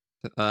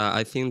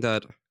 I think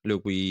that,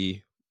 look,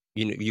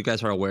 you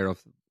guys are aware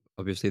of,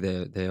 obviously,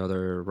 the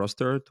other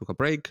roster took a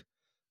break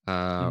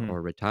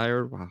or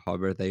retired,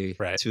 however they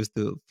choose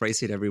to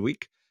phrase it every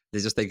week.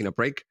 They're just taking a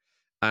break,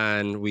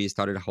 and we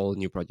started a whole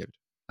new project.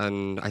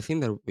 And I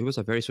think that it was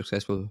a very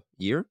successful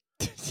year.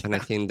 And I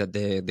think that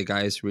the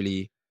guys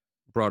really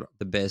brought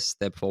the best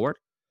step forward.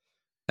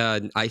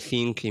 I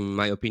think, in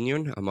my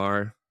opinion,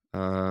 Amar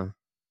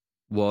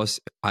was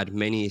at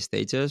many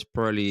stages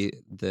probably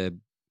the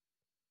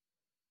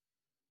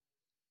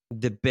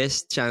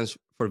best chance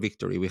for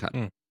victory we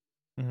had.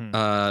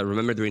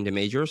 Remember during the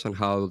majors and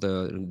how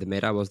the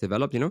meta was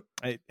developed,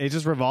 it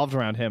just revolved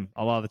around him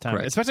a lot of the time.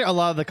 Correct. Especially a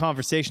lot of the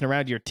conversation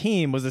around your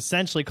team was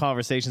essentially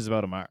conversations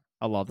about Amar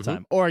a lot of the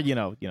time, or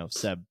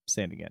Seb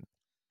standing in.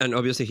 And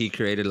obviously he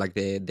created like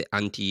the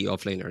anti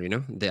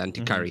offlaner, the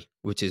anti carry,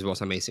 which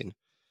was amazing.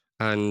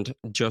 And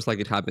just like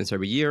it happens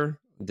every year,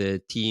 the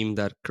team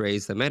that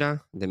creates the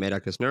meta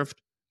gets nerfed,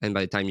 and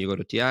by the time you go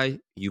to TI,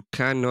 you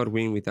cannot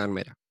win with that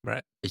meta.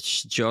 Right.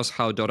 It's just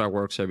how Dota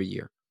works every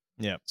year.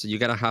 Yeah. So you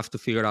gotta have to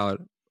figure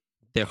out,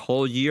 the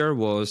whole year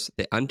was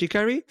the anti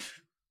carry.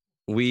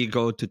 We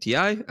go to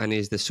TI and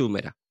it's the Su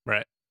meta.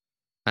 Right.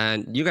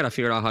 And you gotta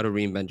figure out how to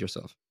reinvent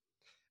yourself.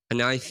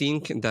 And I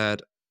think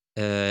that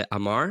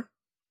Amar,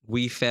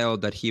 we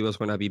felt that he was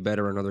gonna be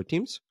better on other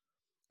teams.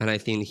 And I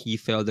think he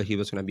felt that he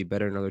was gonna be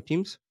better in other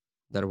teams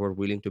that were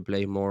willing to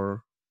play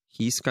more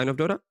his kind of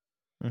Dota.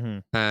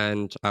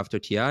 And after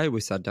TI,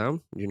 we sat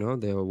down,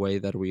 the way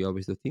that we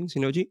always do things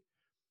in OG,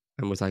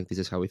 and was like, this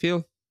is how we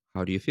feel.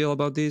 How do you feel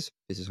about this?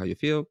 This is how you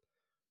feel.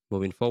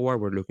 Moving forward,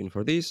 we're looking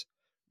for this.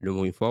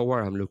 Moving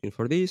forward, I'm looking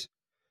for this.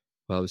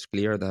 Well, it's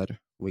clear that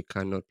we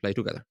cannot play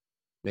together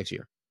next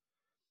year.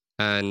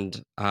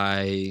 And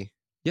we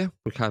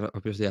have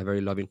obviously a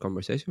very loving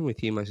conversation with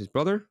him as his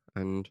brother,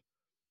 and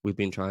we've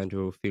been trying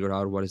to figure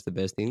out what is the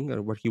best thing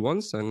and what he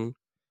wants, and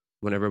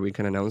whenever we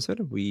can announce it,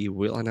 we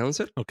will announce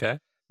it. Okay.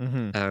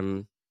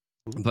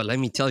 But let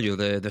me tell you,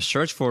 the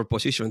search for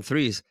position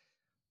 3 is,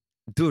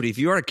 dude, if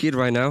you are a kid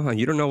right now and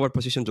you don't know what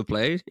position to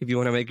play, if you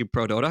want to make it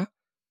pro Dota,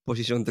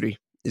 position 3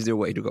 is the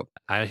way to go.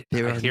 I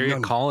hear you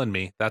calling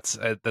me. That's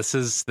this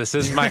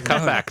is my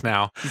comeback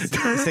now.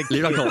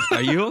 Lyrical,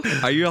 are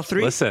you a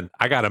 3? Listen,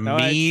 I got a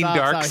mean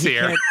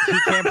Darkseer. He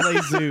can't play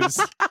Zoos.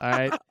 All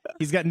right,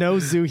 he's got no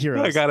Zoo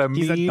heroes. I got a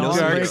mean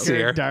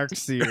Darkseer.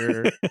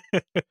 Darkseer.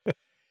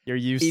 You're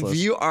useless. If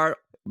you are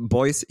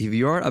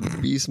a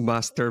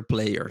Beastmaster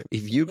player,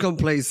 if you can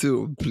play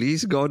Zoo,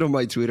 please go to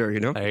my Twitter,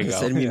 and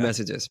send me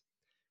messages.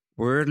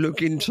 We're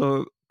looking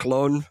to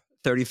clone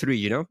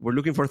 33, We're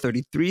looking for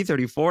 33,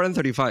 34, and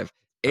 35.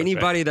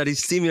 Anybody that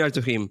is similar to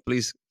him,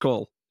 please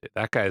call.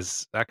 That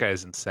guy's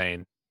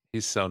insane.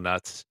 He's so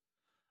nuts.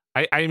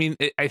 I mean,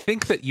 I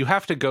think that you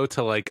have to go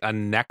to like a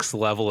next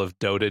level of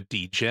Dota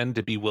degen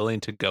to be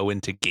willing to go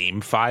into game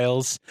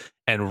files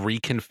and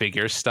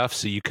reconfigure stuff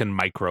so you can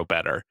micro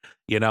better.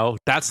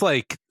 That's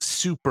like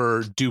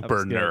super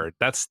duper nerd.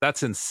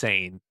 That's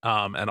insane,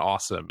 and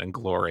awesome and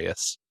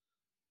glorious.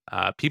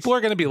 People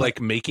are going to be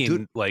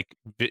making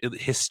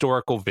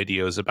historical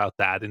videos about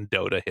that in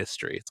Dota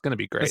history. It's going to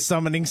be great. The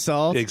summoning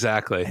salt.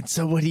 Exactly. And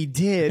so what he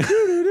did.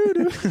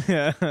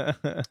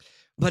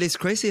 But it's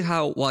crazy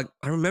how,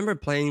 I remember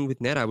playing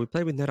with Neta. We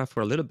played with Neta for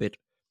a little bit,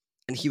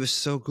 and he was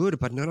so good,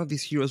 but none of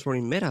these heroes were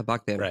in meta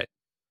back then. Right.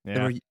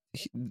 Yeah.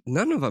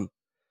 None of them.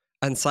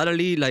 And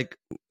suddenly,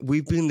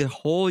 we've been the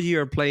whole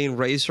year playing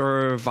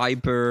Razor,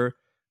 Viper,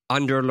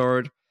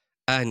 Underlord,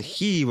 and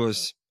he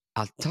was,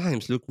 at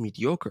times, looked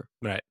mediocre.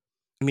 Right.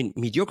 I mean,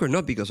 mediocre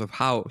not because of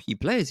how he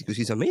plays, because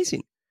he's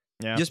amazing.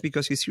 Yeah. Just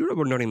because his hero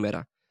were not in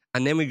meta.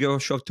 And then we go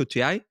show up to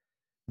TI.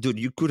 Dude,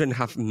 you couldn't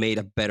have made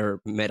a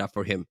better meta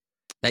for him.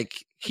 Like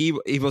he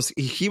was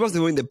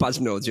doing the patch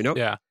notes, you know?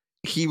 Yeah.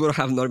 He would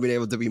have not been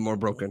able to be more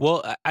broken.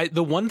 Well,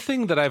 the one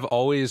thing that I've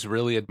always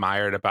really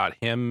admired about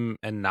him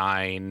and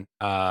Nine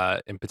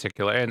in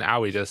particular, and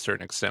Aoi to a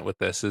certain extent with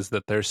this, is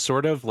that there's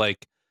sort of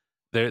like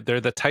they're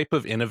the type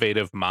of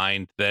innovative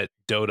mind that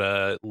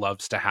Dota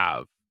loves to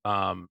have,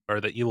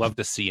 or that you love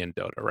to see in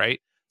Dota,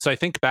 right? So I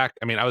think back,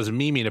 I mean, I was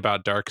memeing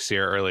about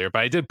Darkseer earlier, but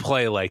I did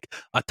play like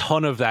a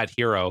ton of that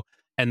hero,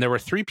 and there were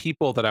 3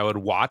 people that I would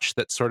watch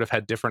that sort of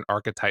had different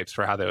archetypes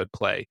for how they would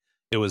play.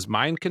 It was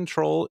Mind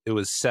Control, it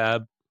was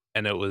Seb,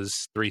 and it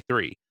was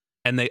 3-3.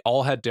 And they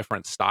all had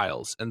different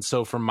styles. And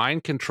so for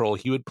Mind Control,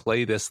 he would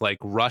play this like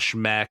rush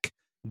mech,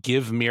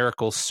 give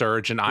Miracle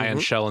Surge and Ion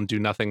Shell and do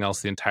nothing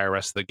else the entire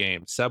rest of the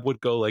game. Seb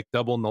would go like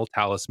double null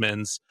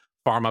talismans,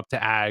 farm up to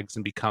Ags,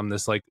 and become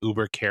this like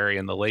uber carry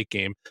in the late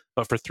game.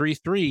 But for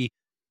 3-3,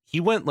 he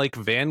went like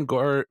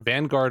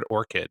Vanguard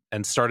Orchid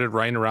and started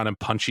running around and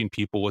punching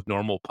people with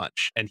normal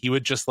punch. And he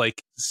would just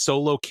like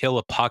solo kill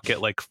a puck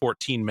at like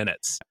 14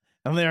 minutes.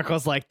 And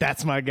Lyrical's like,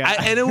 that's my guy.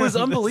 And it was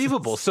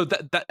unbelievable. So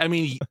that I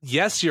mean,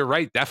 yes, you're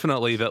right,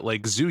 definitely, that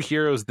like Zoo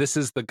Heroes, this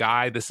is the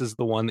guy, this is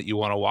the one that you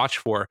want to watch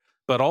for.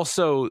 But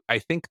also, I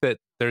think that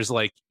there's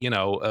like, you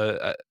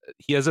know,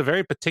 he has a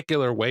very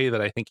particular way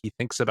that I think he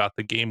thinks about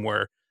the game,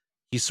 where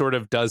he sort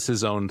of does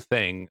his own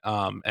thing,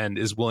 and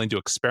is willing to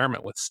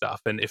experiment with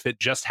stuff. And if it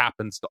just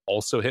happens to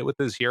also hit with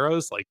his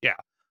heroes, like, yeah,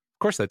 of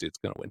course that dude's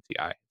going to win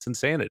TI. It's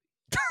insanity.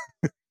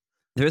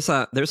 There's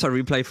a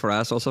replay for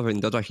us also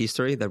in Dota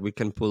history that we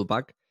can pull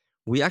back.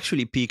 We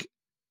actually pick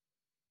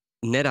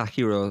Neta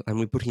hero and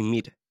we put him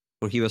mid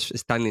when he was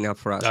standing up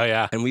for us. Oh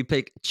yeah, and we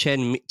pick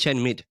Chen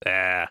mid.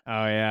 Yeah.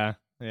 Oh yeah,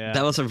 yeah.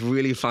 That was a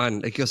really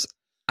fun, because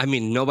I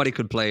mean nobody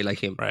could play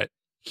like him. Right.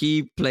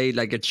 He played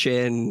like a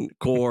Chen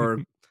core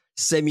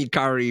semi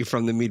carry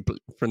from the mid.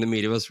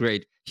 It was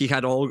great. He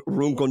had all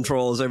room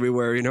controls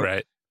everywhere. You know.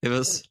 Right. It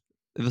was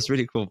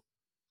really cool.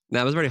 And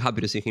I was very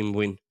happy to see him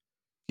win.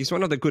 He's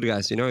one of the good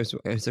guys, you know.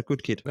 He's a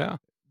good kid. Yeah.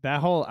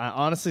 That whole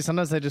honestly,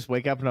 sometimes I just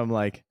wake up and I'm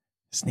like,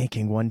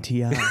 snaking 1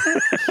 TI.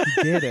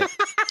 He did it.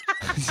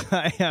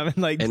 I am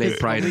like, and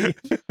pride.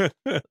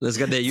 Let's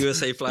get the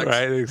USA flags.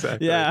 Right,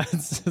 exactly. Yeah,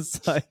 it's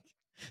just like,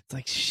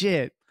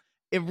 shit.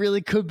 It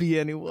really could be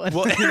anyone.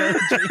 Well, you know,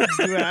 dreams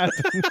do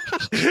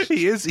happen.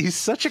 He's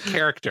such a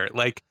character.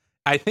 Like,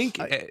 I think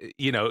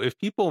you know, if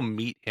people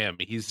meet him,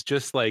 he's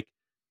just like,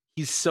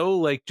 he's so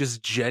like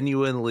just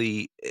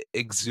genuinely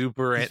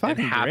exuberant and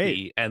happy,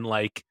 great. And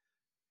like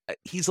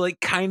he's like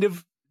kind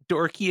of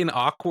dorky and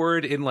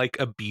awkward in like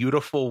a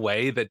beautiful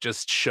way that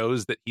just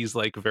shows that he's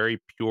like very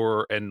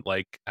pure and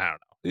like, I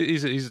don't know,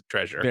 he's a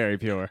treasure. Very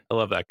pure. I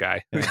love that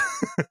guy. Yeah.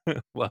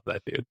 Love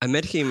that dude. I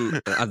met him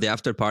at the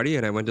after party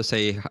and I went to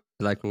say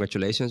like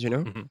congratulations, you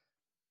know.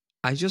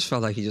 I just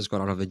felt like he just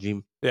got out of the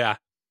gym. Yeah.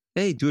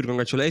 Hey dude,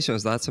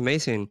 congratulations, that's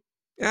amazing.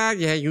 Yeah,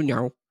 you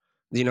know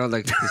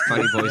like this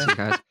funny voice he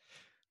has.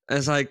 And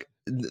it's like,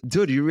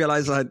 dude, you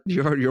realize that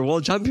you're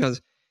world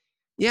champions.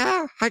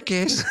 Yeah, I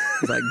guess.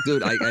 It's like,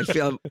 dude, I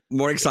feel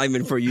more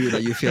excitement for you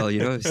than you feel, you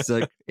know? It's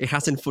like, it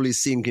hasn't fully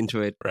sink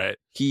into it. Right.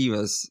 He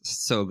was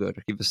so good.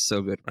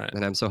 Right.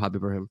 And I'm so happy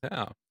for him.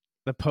 Yeah.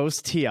 The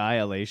post TI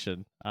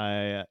elation.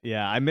 I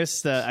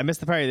missed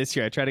the party this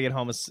year. I tried to get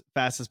home as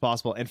fast as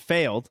possible and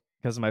failed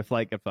because my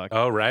flight got fucked.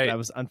 Oh, right. That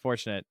was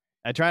unfortunate.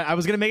 I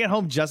was going to make it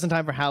home just in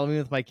time for Halloween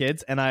with my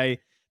kids, and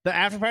the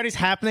after party's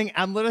happening.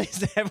 I'm literally,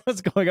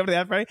 everyone's going up to the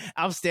after party.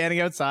 I'm standing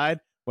outside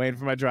waiting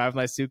for my drive with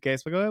my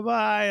suitcase. I go,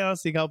 bye. I'll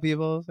see a couple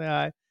people. Say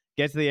hi.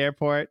 Get to the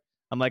airport.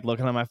 I'm like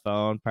looking on my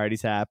phone.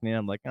 Party's happening.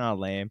 I'm like, oh,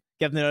 lame.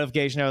 Get the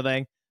notification,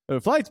 everything. The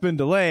flight's been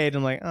delayed.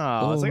 I'm like,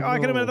 oh. It's like, I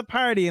could have been at the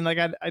party and like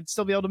I'd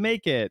still be able to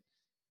make it.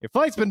 Your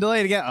flight's been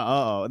delayed again.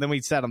 And then we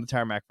sat on the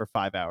tarmac for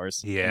 5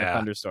 hours in a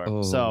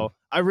thunderstorm. So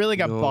I really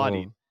got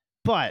bodied.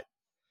 But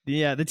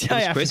yeah, the TI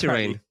after crazy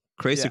party, rain.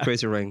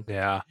 Crazy rain.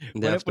 Yeah.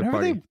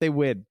 Whenever they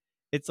win,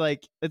 it's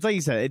like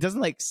you said, it doesn't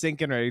like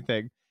sink in or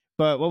anything.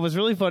 But what was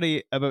really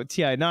funny about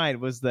TI9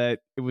 was that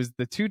it was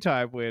the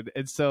 2-time win,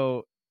 and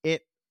so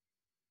it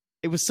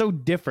was so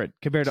different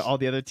compared to all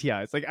the other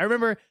TIs. Like I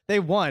remember they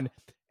won,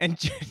 and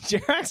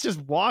Jerax just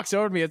walks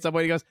over to me at some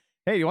point. He goes,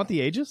 "Hey, you want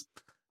the Aegis?"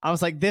 I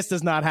was like, "This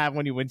does not happen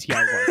when you win TI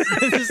once.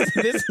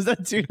 this is a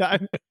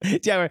 2-time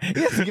TI where he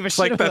doesn't give a shit."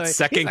 Like about that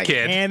second like,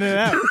 kid handing it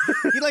out.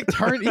 He like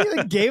turned. He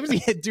like gave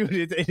it. Dude,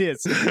 it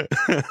is.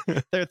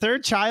 Their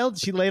third child,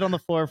 she laid on the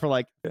floor for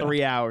like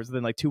 3 hours, and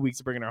then like 2 weeks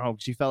of bringing her home.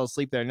 She fell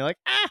asleep there, and you're like,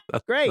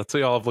 great. That's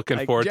what y'all are looking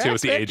like, forward to Jackson,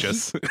 with the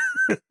Aegis.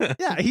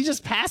 Yeah, he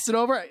just passed it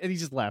over, and he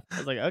just left. I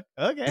was like,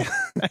 okay,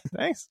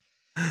 thanks.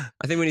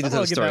 I think we need to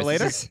tell stories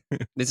later.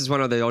 This is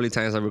one of the only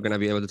times that we're going to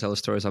be able to tell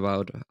stories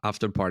about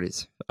after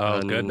parties.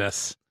 Oh,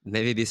 goodness.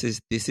 Maybe this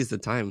is the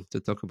time to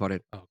talk about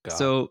it. Oh, God.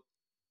 So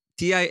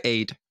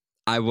TI8,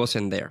 I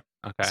wasn't there.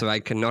 Okay. So I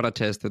cannot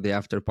attest to the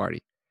after party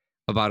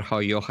about how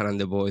Johan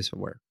and the boys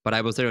were. But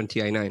I was there on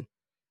TI9.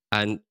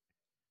 And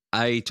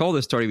I told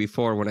the story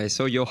before when I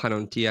saw Johan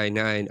on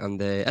TI9 on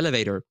the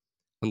elevator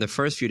on the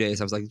first few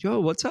days. I was like, yo,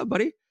 what's up,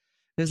 buddy? And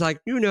he's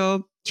like,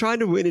 trying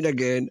to win it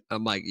again.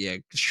 I'm like, yeah,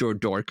 sure,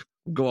 dork,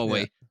 go away.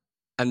 Yeah.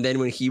 And then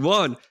when he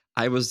won,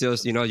 I was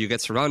just, you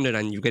get surrounded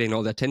and you're getting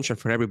all the attention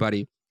from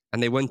everybody.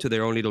 And they went to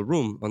their own little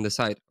room on the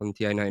side on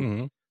TI9.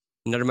 Mhm.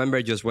 And I remember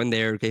I just went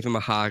there, gave him a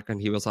hug,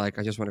 and he was like,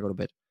 I just want to go to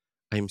bed.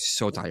 I'm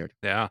so tired.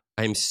 Yeah.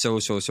 I'm so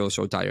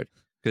tired.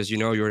 Because,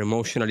 you're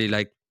emotionally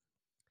like,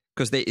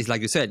 because it's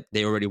like you said,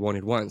 they already won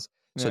it once.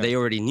 So Yeah. they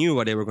already knew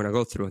what they were going to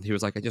go through. And he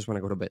was like, I just want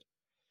to go to bed.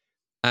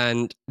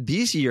 And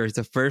this year is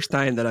the first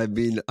time that I've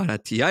been at a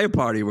TI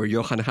party where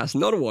Johan has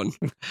not won.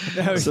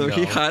 So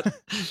he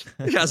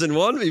hasn't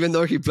won, even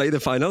though he played the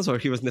finals or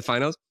he was in the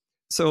finals.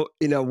 So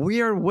in a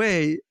weird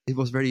way, it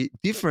was very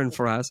different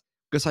for us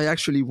because I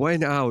actually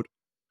went out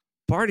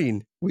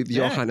partying with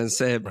Johan and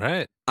Seb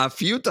a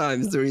few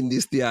times during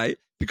this TI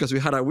because we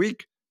had a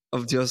week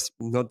of just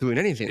not doing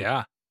anything.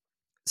 Yeah.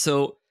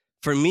 So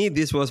for me,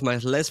 this was my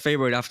less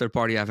favorite after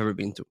party I've ever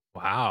been to.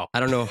 Wow. I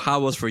don't know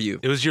how it was for you.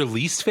 It was your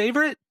least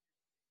favorite?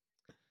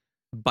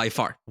 By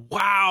far.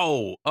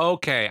 Wow.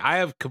 Okay. I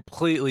have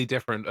completely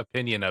different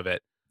opinion of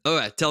it. All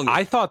right, tell me.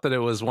 I thought that it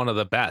was one of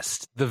the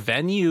best. The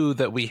venue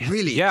that we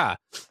really, yeah.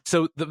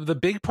 So the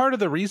big part of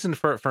the reason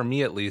for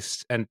me at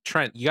least, and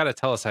Trent, you got to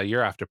tell us how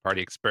your after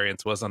party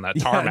experience was on that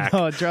tarmac.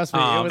 No, trust me,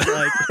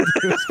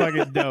 it was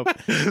fucking dope.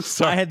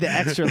 So I had the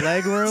extra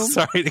leg room.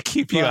 Sorry to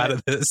keep you out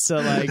of this.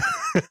 So like,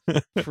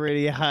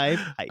 pretty hype.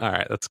 All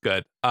right, that's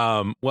good.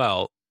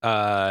 Well,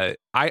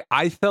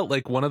 I felt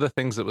like one of the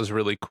things that was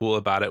really cool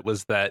about it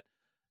was that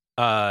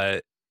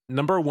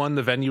number one,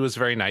 the venue was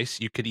very nice.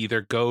 You could either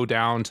go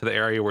down to the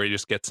area where you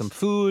just get some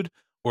food,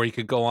 or you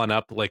could go on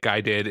up like I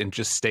did and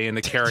just stay in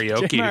the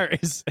karaoke.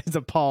 Jamar is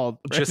appalled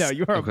right now.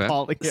 You are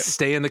appalling him.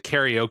 Stay in the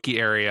karaoke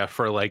area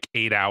for like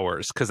 8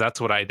 hours because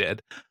that's what I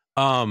did.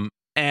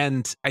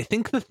 And I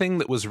think the thing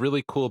that was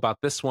really cool about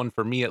this one,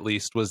 for me at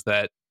least, was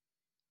that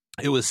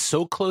it was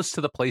so close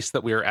to the place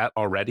that we were at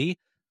already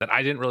that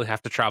I didn't really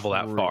have to travel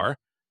that far.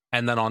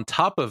 And then on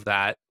top of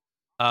that,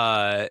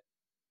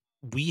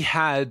 we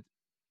had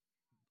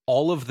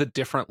all of the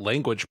different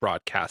language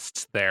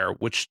broadcasts there,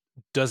 which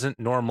doesn't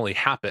normally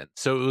happen.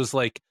 So it was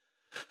like,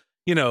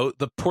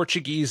 the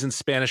Portuguese and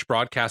Spanish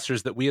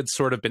broadcasters that we had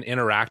sort of been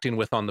interacting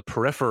with on the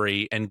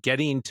periphery, and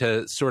getting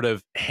to sort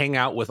of hang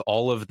out with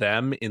all of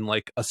them in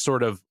like a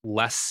sort of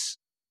less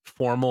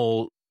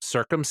formal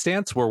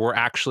circumstance where we're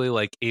actually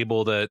like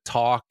able to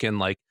talk and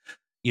like,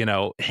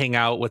 hang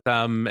out with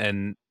them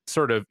and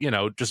sort of,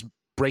 just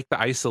break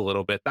the ice a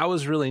little bit. That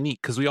was really neat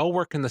because we all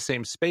work in the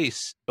same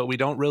space, but we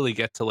don't really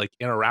get to like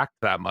interact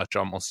that much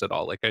almost at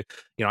all. Like I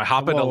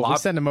hop into we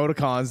send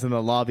emoticons in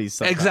the lobbies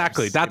sometimes.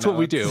 Exactly, that's what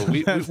we do.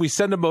 We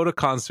send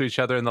emoticons to each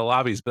other in the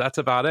lobbies, but that's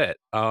about it.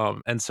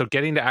 And so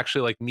getting to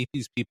actually like meet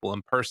these people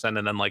in person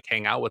and then like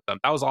hang out with them,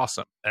 that was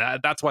awesome. And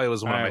that's why it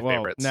was one of my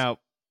favorites. Now,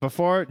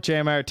 before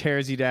JMR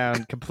tears you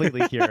down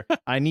completely here,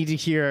 I need to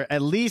hear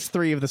at least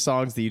 3 of the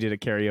songs that you did at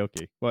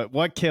karaoke.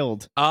 What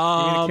killed? Give me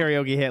a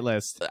karaoke hit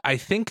list. I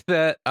think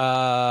that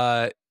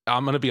I'm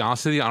going to be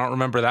honest with you, I don't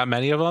remember that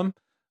many of them.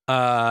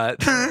 Why?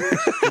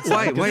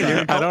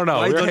 I don't know.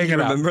 Why don't you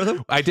remember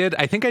them? I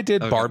think I did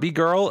Barbie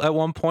Girl at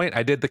one point.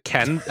 I did the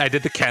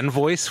Ken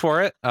voice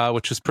for it,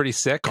 which was pretty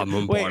sick. Come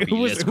on, Barbie. Who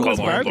was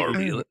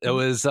Barbie? It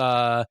was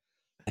I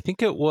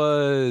think it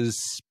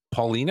was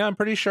Paulina, I'm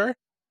pretty sure.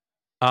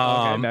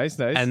 Okay, nice.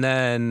 And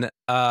then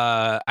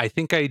I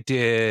think I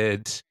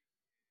did.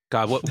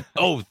 God, what?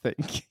 Oh,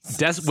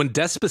 when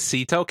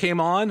Despacito came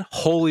on,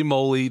 holy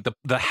moly,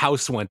 the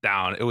house went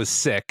down. It was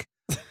sick.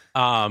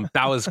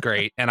 That was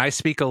great, and I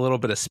speak a little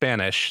bit of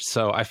Spanish,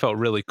 so I felt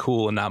really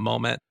cool in that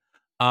moment.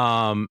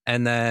 And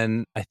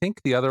then I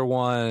think the other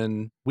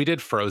one we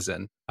did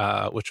Frozen,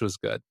 which was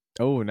good.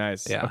 Oh,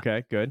 nice. Yeah.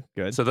 Okay, good.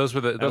 So those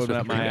were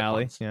my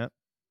alley. Ones. Yeah.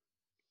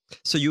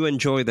 So you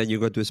enjoy that you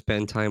got to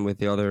spend time with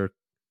the other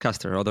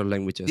caster, other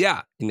languages.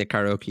 Yeah. In the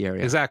karaoke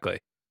area. Exactly.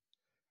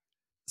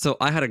 So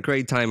I had a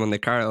great time on the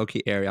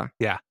karaoke area.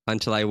 Yeah.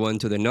 Until I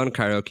went to the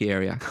non-karaoke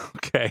area.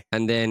 Okay.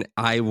 And then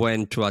I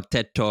went to a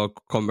TED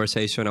Talk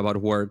conversation about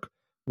work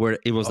where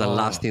it was the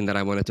last thing that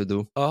I wanted to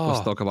do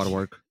was talk about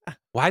work.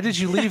 Why did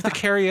you leave the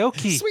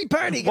karaoke? Sweet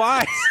party.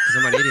 Why? Because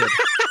I'm an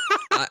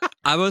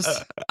idiot.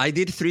 I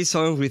did 3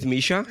 songs with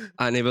Misha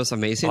and it was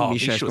amazing.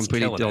 Misha is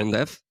completely tone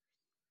deaf.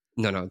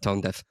 No,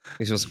 tone deaf.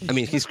 He's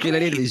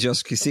killing it.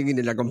 He's singing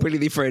in a completely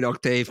different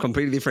octave,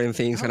 completely different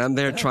things. And I'm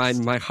there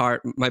trying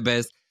my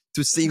best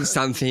to sing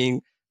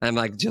something. And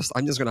I'm just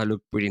going to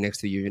look pretty next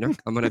to you,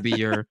 I'm going to be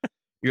your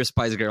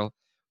Spice Girl.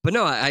 But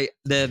no,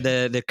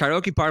 the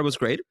karaoke part was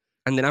great.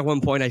 And then at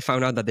one point I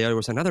found out that there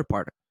was another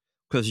part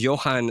because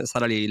Johan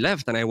suddenly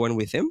left and I went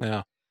with him.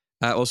 Yeah.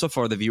 Also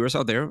for the viewers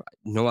out there,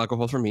 no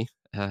alcohol for me.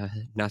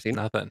 Nothing.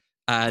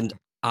 And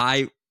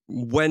I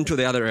went to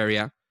the other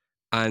area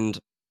and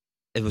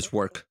it was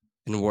work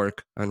and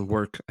work and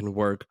work and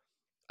work.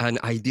 And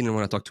I didn't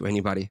want to talk to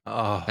anybody.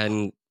 Oh.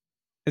 And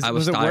I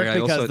was it tired.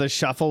 work because the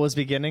shuffle was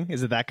beginning?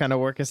 Is it that kind of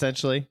work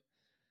essentially?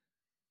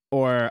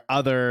 or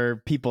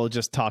other people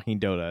just talking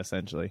Dota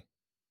essentially?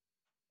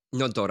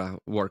 Not Dota,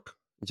 work,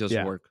 just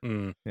Yeah. work.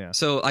 Yeah.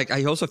 So like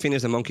I also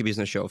finished the Monkey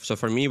Business show. So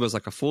for me, it was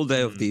like a full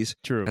day of these.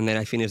 True. And then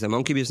I finished the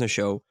Monkey Business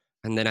show.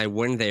 And then I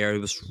went there. It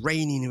was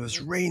raining. It was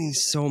raining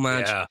so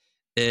much.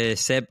 Yeah.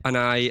 Seb and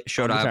I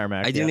showed On the up.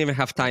 tarmac, I didn't yeah. even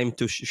have time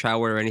to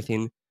shower or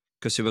anything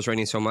because it was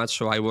raining so much.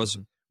 So I was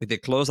with the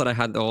clothes that I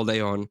had all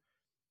day on,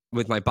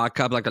 with my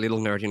backup like a little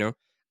nerd, you know.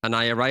 And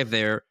I arrived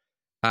there,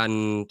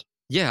 and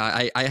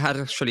yeah, I had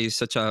actually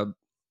such a,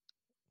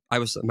 I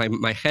was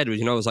my head,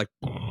 you know, was like,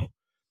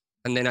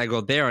 and then I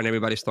go there and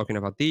everybody's talking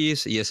about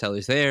this. ESL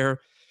is there,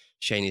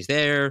 Shane is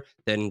there,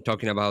 then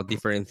talking about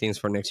different things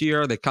for next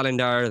year, the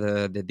calendar,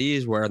 the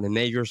this, where are the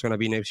majors going to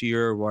be next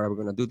year, what are we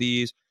going to do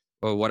this,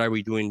 or what are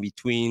we doing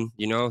between,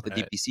 you know, the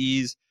Right.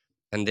 DPCs,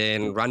 and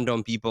then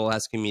random people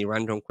asking me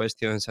random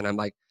questions, and I'm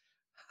like,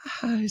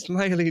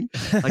 smiling,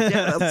 like,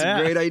 yeah, that's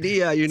a great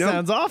idea, you know.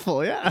 Sounds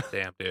awful, yeah.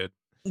 Damn, dude.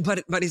 But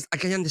it's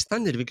like I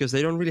understand it because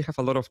they don't really have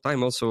a lot of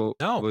time also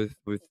No.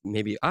 with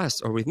maybe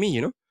us or with me,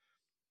 you know,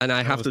 and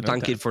I have was to no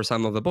tank time. it for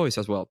some of the boys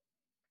as well.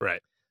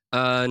 Right.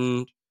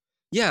 And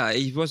yeah,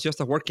 it was just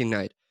a working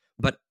night.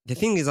 But the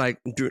thing is,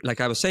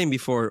 like I was saying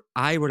before,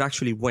 I would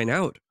actually went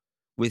out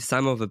with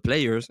some of the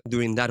players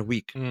during that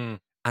week, and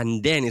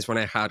then is when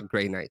I had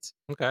great nights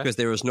Okay. because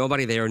there was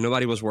nobody there,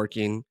 nobody was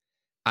working.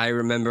 I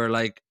remember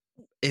like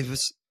it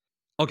was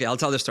okay. I'll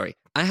tell the story.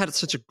 I had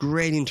such a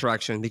great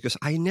interaction because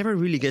I never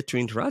really get to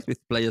interact with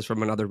players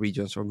from another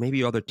regions or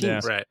maybe other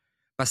teams. Right.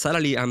 But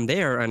suddenly I'm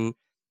there, and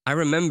I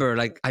remember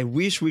like I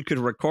wish we could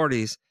record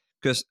this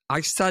because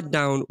I sat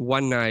down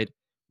one night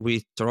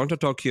with Toronto,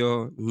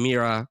 Tokyo,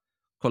 Mira,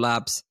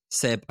 Collapse,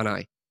 Seb, and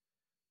I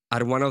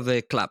at one of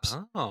the clubs.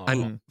 Oh.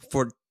 And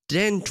for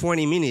 10,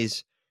 20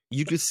 minutes,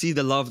 you could see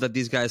the love that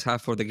these guys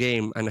have for the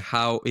game and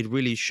how it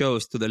really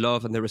shows to the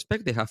love and the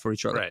respect they have for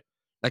each other. Right.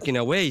 Like in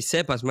a way,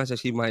 Seb, as much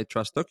as he might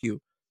trust Tokyo,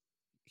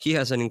 he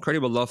has an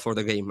incredible love for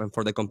the game and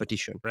for the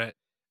competition. Right.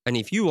 And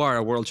if you are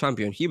a world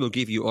champion, he will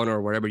give you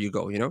honor wherever you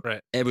go, you know,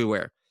 Right.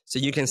 everywhere. So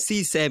you can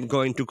see Seb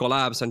going to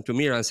Collabs and to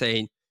Mira and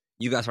saying,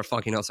 you guys are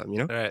fucking awesome, you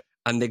know? Right.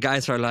 And the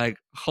guys are like,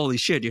 holy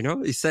shit, you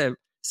know, it's Seb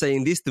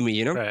saying this to me,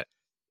 you know? Right.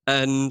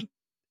 And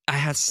I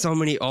had so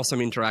many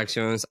awesome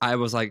interactions. I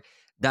was like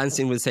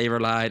dancing with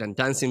Saberlight and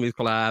dancing with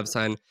Collabs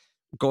and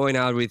going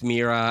out with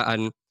Mira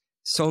and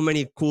so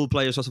many cool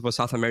players also for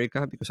South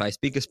America because I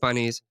speak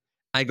Spanish.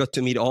 I got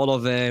to meet all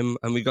of them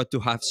and we got to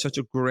have such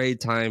a great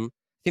time.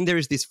 I think there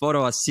is this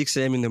photo at 6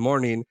 a.m. in the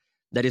morning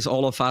that is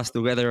all of us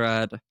together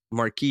at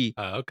Marquee.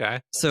 Okay.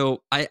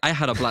 So I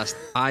had a blast.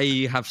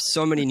 I have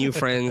so many new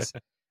friends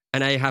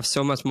and I have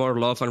so much more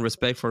love and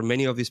respect for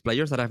many of these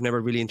players that I've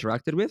never really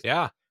interacted with.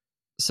 Yeah.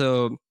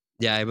 So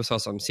yeah, it was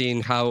awesome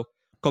seeing how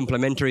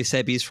complimentary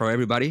Seb is for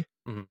everybody.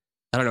 Mhm.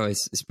 I don't know,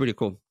 it's pretty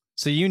cool.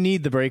 So you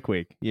need the break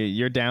week.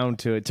 You're down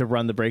to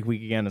run the break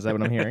week again. Is that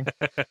what I'm hearing?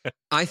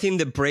 I think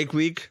the break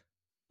week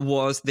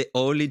was the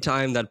only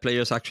time that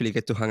players actually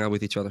get to hang out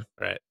with each other.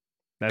 Right.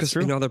 That's Because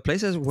true. in other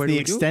places, where The do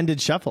we do? extended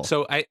shuffle.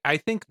 So I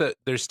think that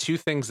there's two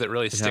things that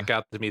really stick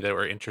out to me that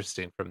were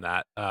interesting from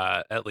that,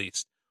 at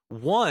least.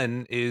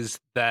 One is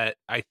that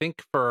I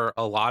think for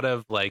a lot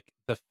of like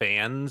the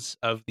fans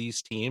of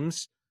these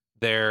teams,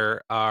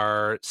 there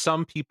are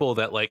some people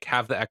that like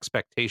have the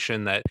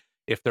expectation that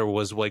if there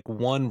was like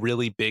one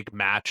really big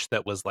match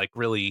that was like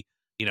really,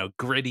 you know,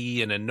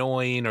 gritty and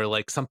annoying or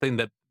like something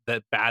that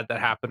bad that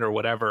happened or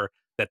whatever,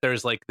 that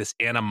there's like this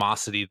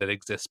animosity that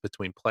exists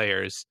between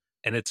players.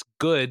 And it's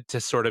good to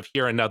sort of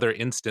hear another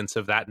instance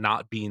of that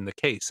not being the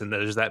case. And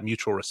there's that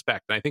mutual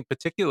respect. And I think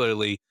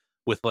particularly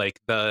with like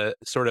the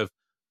sort of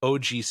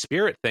OG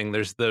Spirit thing,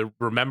 there's the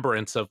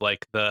remembrance of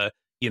like the,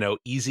 you know,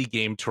 easy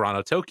game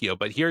Toronto, Tokyo.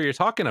 But here you're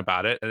talking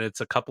about it. And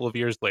it's a couple of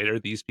years later,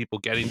 these people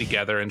getting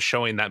together and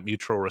showing that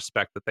mutual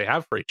respect that they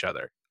have for each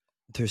other.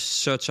 There's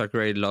such a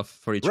great love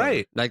for each other.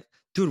 Right. Like,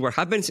 dude, what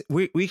happens?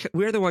 We're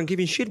the one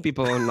giving shit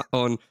people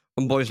on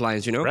boys'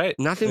 lines, you know? Right.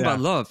 Nothing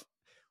but love.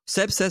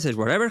 Seb says it.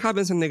 Whatever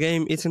happens in the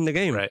game, it's in the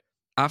game. Right.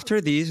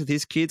 After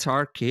these kids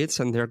are kids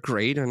and they're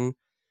great and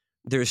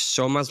there's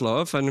so much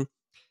love. And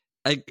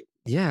like,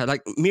 yeah,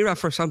 like Mira,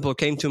 for example,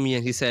 came to me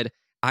and he said,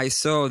 I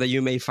saw that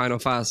you made fun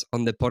of us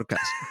on the podcast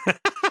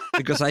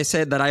because I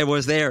said that I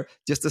was there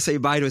just to say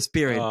bye to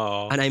Spirit.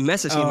 Oh. And I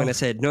messaged him and I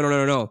said,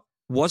 no.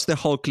 Watch the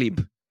whole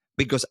clip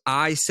because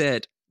I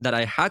said that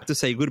I had to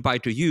say goodbye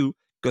to you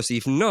because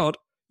if not,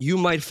 you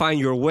might find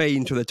your way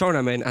into the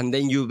tournament and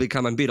then you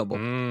become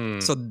unbeatable.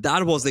 So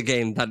that was the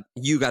game that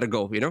you got to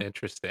go, you know?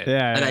 Interesting.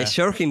 Yeah. And I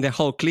showed him the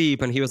whole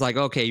clip and he was like,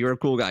 okay, you're a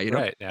cool guy, you know?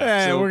 Right. Yeah.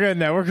 Yeah, So- we're good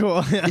now. We're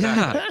cool.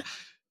 Yeah.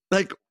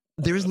 Like,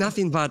 there's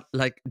nothing but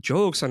like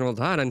jokes and all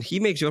that. And he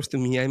makes jokes to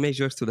me, I make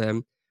jokes to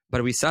them.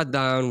 But we sat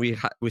down, we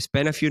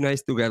spent a few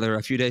nights together,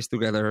 a few days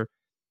together.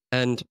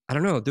 And I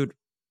don't know, dude.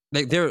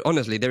 Like,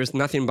 honestly, there is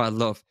nothing but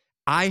love.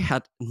 I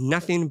had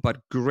nothing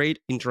but great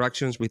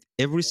interactions with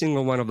every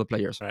single one of the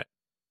players. Right.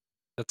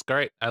 That's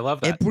great. I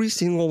love that. Every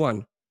single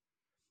one.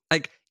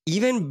 Like,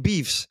 even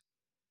beefs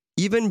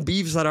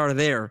that are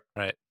there.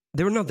 Right.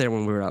 They were not there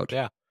when we were out.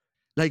 Yeah.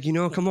 Like,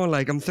 come on,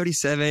 like I'm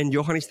 37,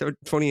 Johan is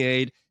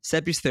 28,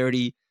 Sepp is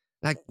 30.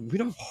 Like, we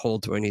don't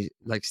hold to any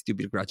like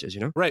stupid grudges,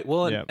 Right.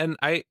 Well, Yeah. and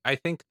I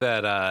think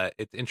that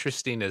it's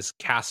interesting as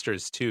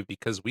casters too,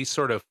 because we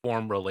sort of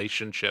form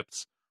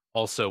relationships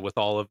also with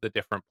all of the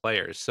different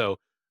players. So,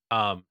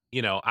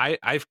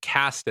 I've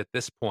cast at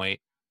this point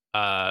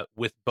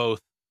with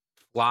both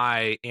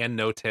Fly and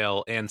No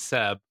Tail and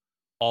Seb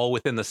all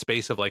within the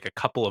space of like a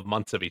couple of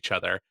months of each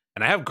other,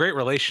 and I have great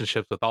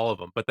relationships with all of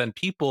them. But then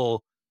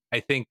people, I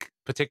think,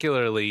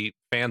 particularly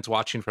fans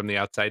watching from the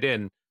outside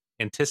in,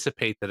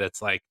 anticipate that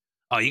it's like,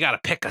 oh, you got to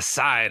pick a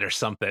side or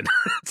something.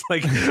 It's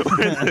like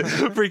we're in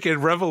the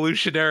freaking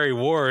Revolutionary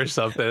War or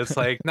something. It's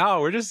like,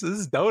 no, this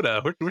is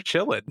Dota. We're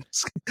chilling.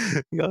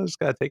 Just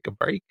got to take a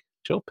break,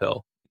 chill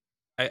pill.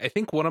 I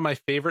think one of my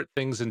favorite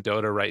things in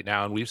Dota right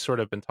now, and we've sort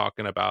of been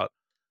talking about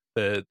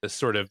the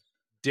sort of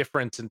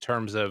difference in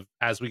terms of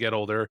as we get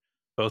older.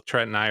 Both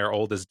Trent and I are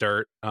old as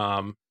dirt. JR,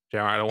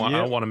 I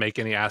don't want to make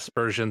any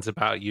aspersions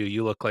about you.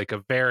 You look like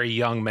a very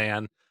young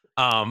man.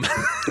 I'm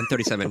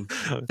 37.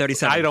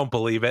 37. I don't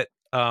believe it.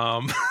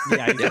 Yeah,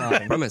 he's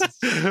lying. Promise.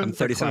 I'm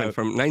 37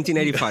 from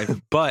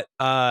 1985. But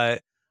I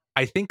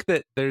think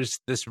that there's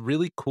this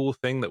really cool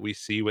thing that we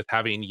see with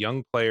having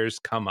young players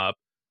come up,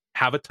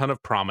 have a ton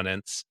of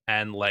prominence,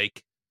 and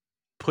like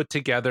put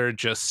together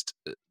just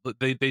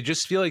they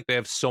just feel like they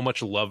have so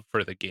much love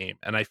for the game.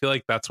 And I feel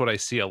like that's what I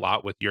see a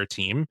lot with your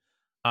team.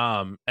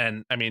 And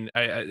I mean,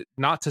 I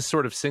not to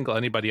sort of single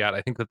anybody out,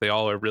 I think that they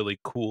all are really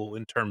cool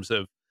in terms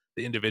of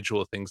the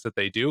individual things that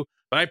they do.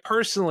 But I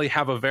personally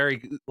have a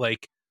very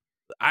like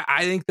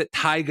I think that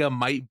Taiga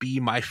might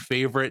be my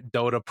favorite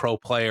Dota Pro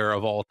player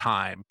of all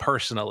time,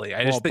 personally.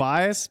 I just think,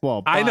 bias.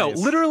 Well, I know,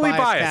 literally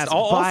biased.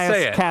 I'll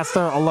say it. Caster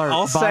alert.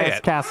 I'll say Bias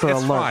it. caster It's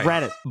alert. fine.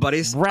 Reddit. But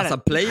is Reddit. as a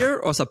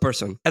player or as a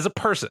person? As a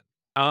person.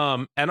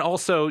 And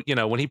also,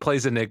 when he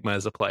plays Enigma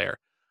as a player.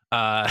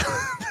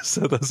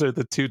 So those are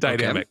the two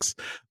dynamics.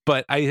 Okay.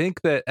 But I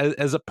think that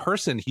as a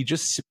person, he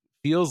just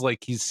feels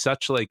like he's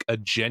such like a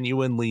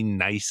genuinely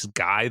nice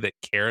guy that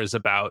cares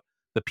about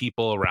the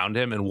people around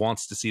him and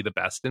wants to see the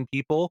best in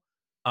people.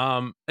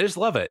 I just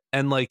love it.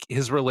 And like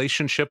his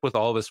relationship with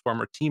all of his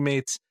former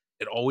teammates,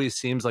 it always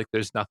seems like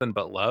there's nothing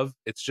but love.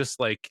 It's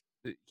just like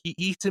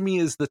he to me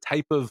is the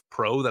type of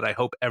pro that I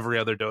hope every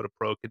other Dota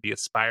pro could be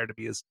aspire to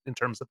be as in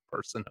terms of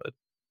personhood.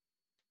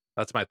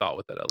 That's my thought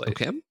with it, at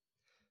least. Okay.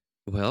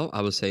 Well,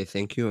 I will say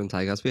thank you on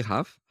Taiga's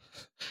behalf.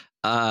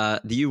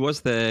 Do you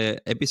watch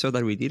the episode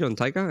that we did on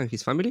Taiga and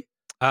his family?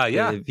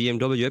 Yeah. The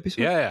VMW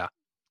episode?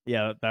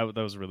 Yeah, that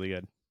was really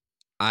good.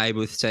 I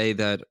would say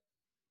that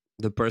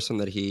the person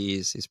that he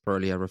is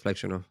probably a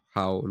reflection of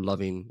how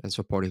loving and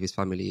supportive his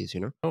family is,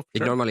 Oh, It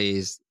sure. normally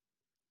is,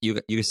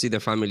 you see the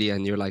family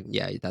and you're like,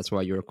 yeah, that's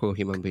why you're a cool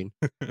human being.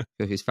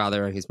 Because his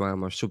father and his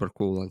mom are super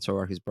cool and so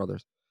are his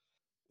brothers.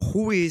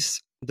 Who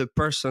is the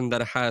person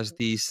that has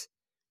this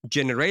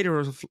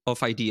generator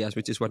of ideas,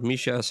 which is what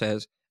Misha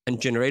says, and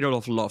generator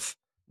of love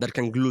that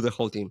can glue the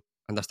whole team?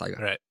 And that's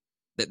Taiga. Right.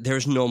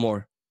 There's no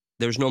more.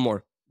 There's no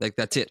more. Like,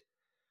 that's it.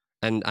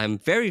 And I'm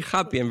very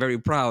happy and very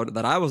proud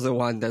that I was the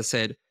one that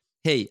said,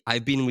 hey,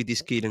 I've been with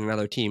this kid in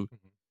another team.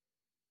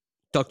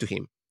 Talk to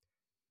him.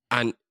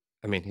 And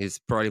I mean, he's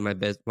probably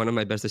one of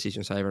my best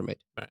decisions I ever made.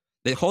 Right.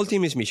 The whole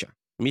team is Misha.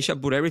 Misha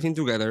put everything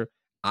together.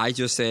 I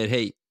just said,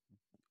 hey,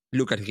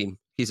 look at him.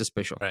 He's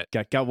special. Right.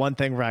 Got one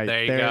thing right.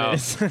 There you go. It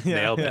is.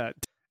 Nailed it.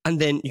 And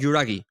then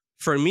Yuragi.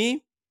 For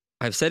me,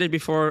 I've said it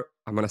before.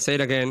 I'm going to say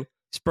it again.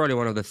 He's probably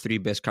one of the 3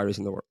 best carries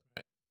in the world.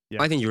 Right.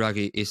 Yeah. I think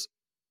Yuragi is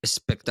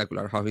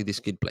spectacular how this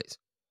kid plays.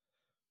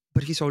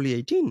 But he's only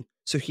 18.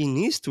 So he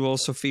needs to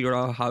also figure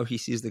out how he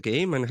sees the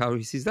game and how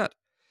he sees that.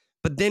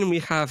 But then we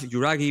have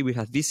Yuragi, we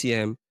have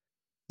VCM.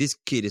 This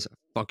kid is a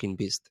fucking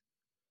beast.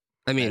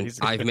 I mean,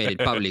 I've made it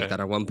public that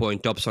at one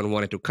point Dobson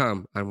wanted to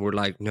come and we're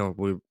like, no,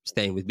 we're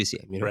staying with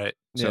BCM. Right.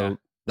 So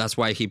that's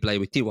why he played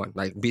with T1.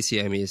 Like,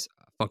 BCM is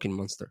a fucking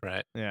monster.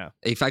 Right. Yeah.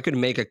 If I could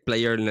make a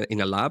player in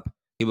a lab,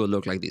 he would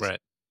look like this. Right.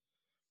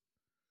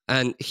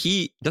 And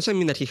he doesn't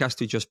mean that he has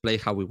to just play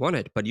how we want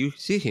it, but you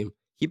see him.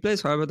 He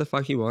plays however the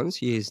fuck he wants.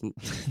 He is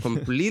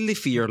completely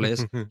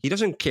fearless. He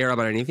doesn't care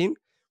about anything,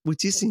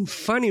 which is in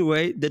funny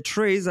way the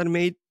traits that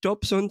made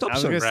Dobson. I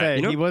was gonna say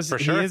you know?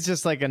 he is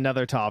just like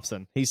another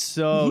Thompson. He's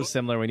so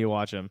similar when you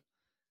watch him.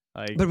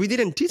 Like, but we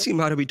didn't teach him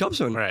how to be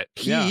Dobson. Right.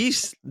 He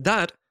is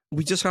that.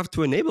 We just have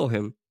to enable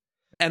him.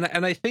 And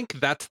I think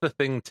that's the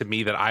thing to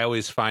me that I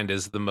always find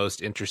is the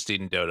most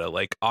interesting in Dota.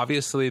 Like,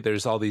 obviously,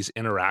 there's all these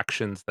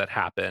interactions that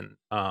happen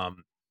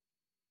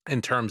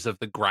in terms of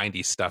the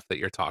grindy stuff that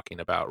you're talking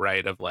about,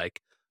 right? Of like,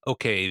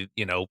 okay,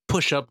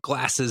 push up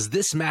glasses,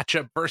 this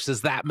matchup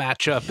versus that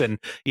matchup, and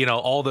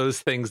all those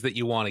things that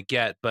you want to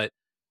get. But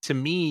to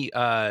me,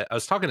 I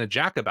was talking to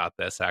Jack about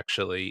this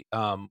actually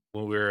when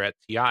we were at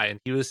TI, and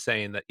he was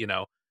saying that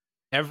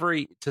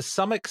to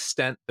some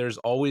extent, there's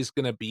always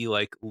going to be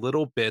like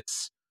little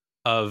bits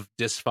of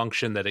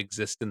dysfunction that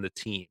exist in the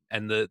team,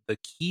 and the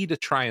key to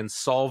try and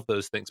solve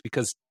those things,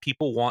 because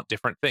people want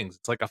different things.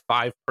 It's like a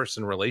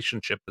 5-person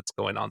relationship that's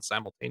going on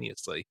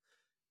simultaneously,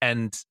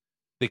 and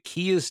the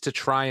key is to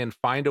try and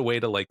find a way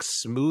to like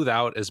smooth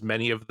out as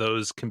many of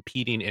those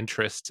competing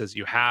interests as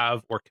you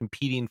have, or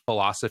competing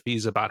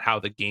philosophies about how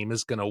the game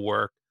is going to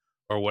work,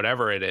 or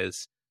whatever it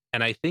is.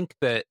 And I think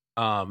that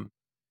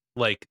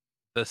like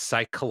the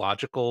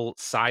psychological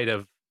side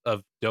of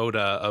Dota,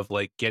 of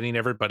like getting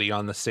everybody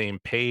on the same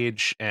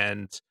page,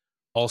 and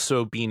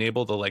also being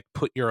able to like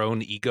put your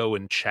own ego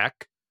in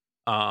check,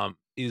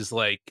 is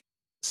like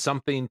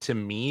something to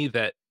me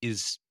that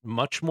is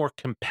much more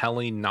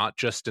compelling, not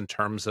just in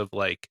terms of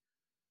like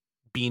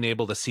being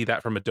able to see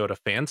that from a Dota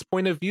fan's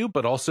point of view,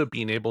 but also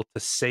being able to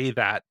say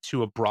that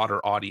to a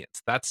broader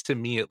audience. That's, to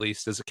me, at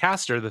least as a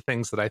caster, the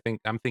things that I think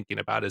I'm thinking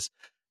about is,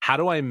 how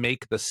do I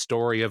make the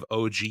story of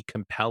OG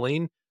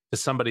compelling to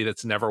somebody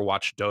that's never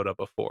watched Dota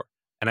before?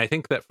 And I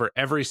think that for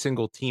every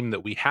single team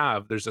that we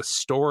have, there's a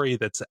story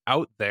that's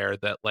out there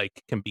that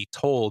like can be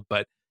told,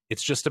 but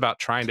it's just about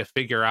trying to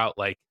figure out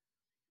like,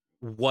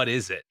 what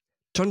is it?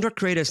 Tundra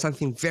created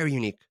something very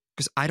unique,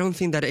 because I don't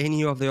think that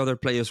any of the other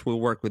players will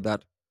work with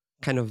that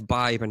kind of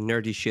vibe and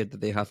nerdy shit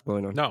that they have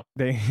going on. No,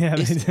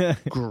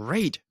 It's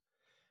great.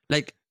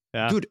 Like,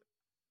 Yeah. dude,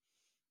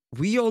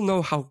 we all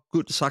know how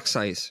good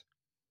Saxa is.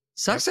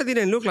 Saxa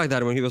didn't look like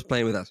that when he was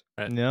playing with us.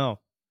 No.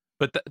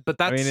 but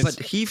that's But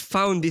he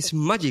found this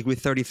magic with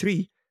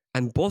 33,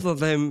 and both of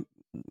them,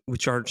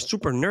 which are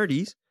super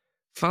nerdies,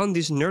 found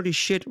this nerdy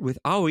shit with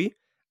Aoi,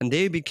 and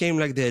they became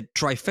like the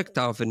trifecta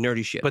of the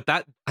nerdy shit.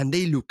 And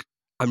they look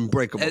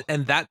unbreakable.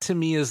 And that to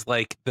me is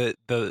like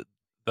the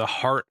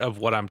heart of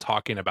what I'm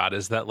talking about,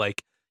 is that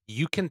like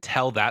you can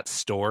tell that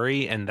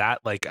story and that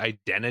like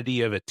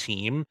identity of a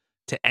team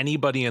to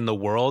anybody in the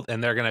world,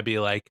 and they're going to be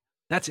like,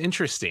 that's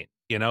interesting.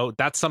 You know,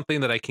 that's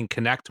something that I can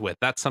connect with.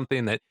 That's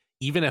something that,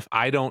 even if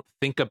I don't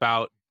think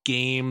about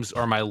games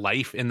or my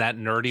life in that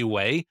nerdy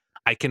way,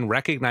 I can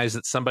recognize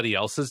that somebody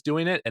else is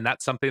doing it, and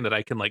that's something that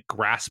I can like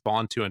grasp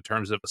onto in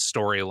terms of a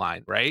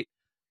storyline, right?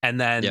 And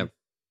then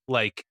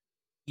like,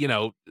 you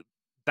know,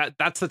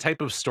 that's the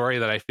type of story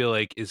that I feel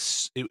like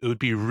it would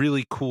be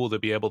really cool to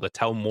be able to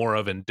tell more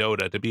of in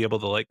Dota, to be able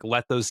to like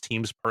let those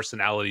teams'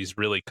 personalities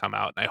really come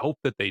out, and I hope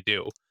that they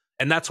do.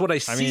 And that's what I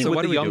see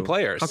with the young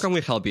players. How can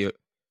we help you?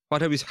 How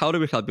do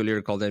we help you,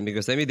 Lyrical, then?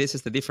 Because maybe this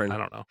is the difference. I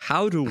don't know.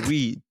 How do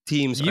we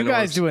teams? You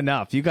guys do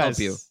enough. You guys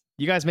help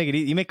you guys make it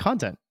easy. You make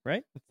content,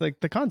 right? It's like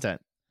the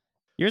content.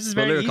 Yours is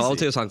very Lyrical, easy. I'll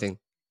tell you something.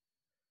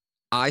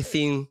 I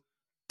think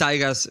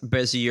Taiga's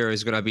best year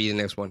is gonna be the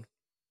next one.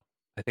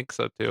 I think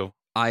so too.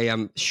 I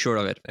am sure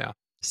of it. Yeah.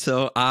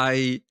 So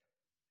I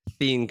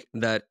think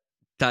that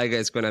Taiga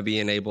is gonna be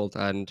enabled.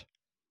 And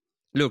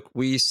look,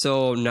 we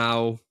saw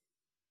now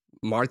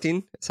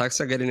Martin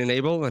Saxa getting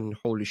enabled, and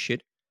holy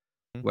shit,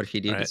 what he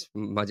did is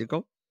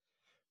magical.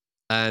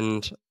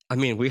 And I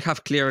mean, we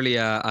have clearly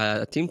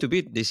a team to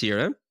beat this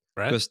year,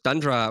 because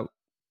Tundra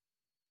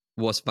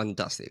was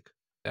fantastic.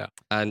 Yeah.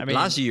 And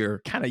last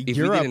year, kind of if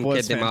Europe we didn't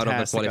was get them out of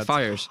the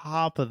qualifiers, on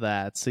top of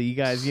that, so you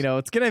guys, you know,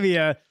 it's gonna be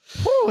a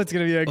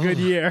good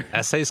year.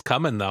 Essay's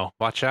coming though.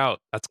 Watch out.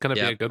 That's gonna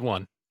be a good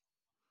one.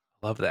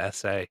 Love the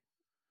essay.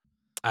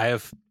 I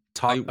have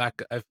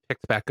I've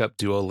picked back up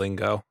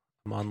Duolingo.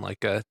 I'm on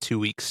like a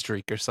 2-week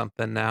streak or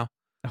something now.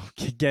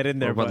 Okay, get in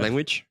there. What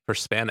language? For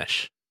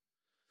Spanish.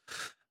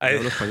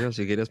 Hablo español,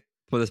 si quieres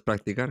puedes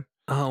practicar.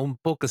 Un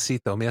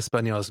pococito. Mi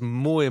español es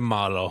muy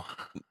malo.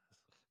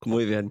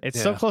 Muy bien. It's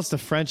so close to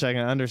French, I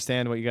can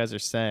understand what you guys are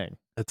saying.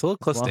 It's a little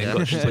close to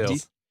English too.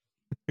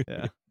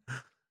 Yeah.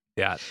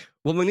 Yeah.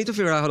 Well, we need to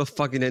figure out how to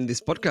fucking end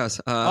this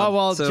podcast.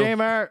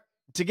 Jamar,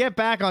 to get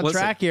back on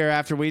track here,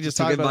 after we just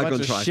talked about a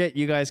bunch of shit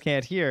you guys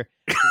can't hear,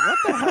 what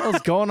the hell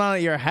is going on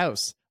at your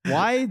house?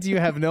 Why do you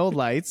have no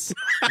lights?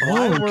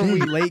 Why were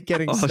we late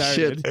getting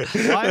started?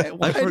 Shit. Why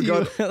I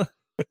forgot.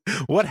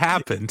 What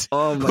happened?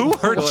 Oh my Who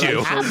hurt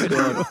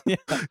God,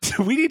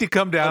 you? We need to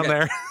come down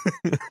there.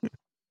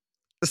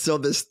 So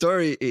the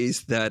story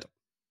is that...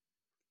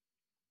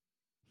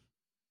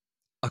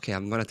 Okay,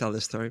 I'm going to tell the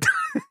story.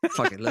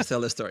 Fuck it, let's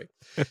tell the story.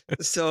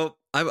 So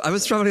I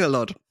was traveling a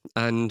lot.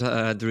 And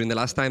during the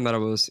last time that I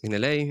was in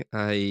LA,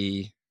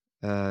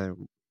 I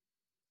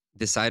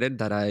decided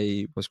that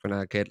I was going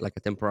to get like a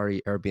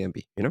temporary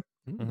Airbnb, you know?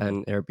 Mm-hmm.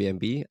 An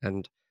Airbnb.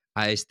 And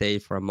I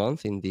stayed for a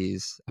month in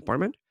this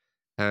apartment.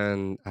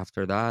 And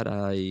after that,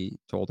 I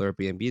told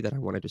Airbnb that I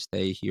wanted to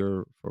stay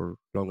here for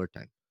a longer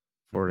time,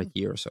 for a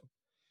year or so.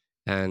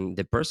 And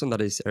the person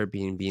that is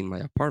Airbnb in my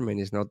apartment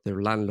is not the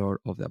landlord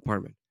of the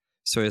apartment.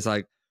 So it's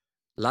like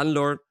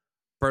landlord,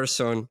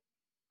 person,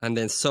 and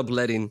then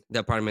subletting the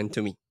apartment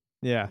to me.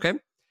 Yeah. Okay?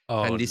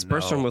 And this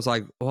person was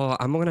like, oh,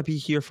 I'm going to be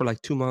here for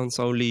like 2 months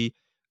only.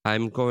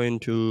 I'm going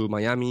to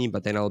Miami,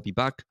 but then I'll be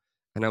back.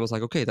 And I was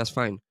like, okay, that's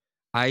fine.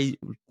 I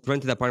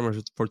rented the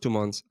apartment for 2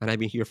 months, and I've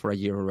been here for a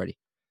year already.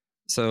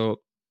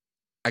 So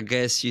I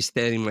guess she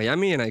stayed in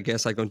Miami, and I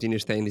guess I continue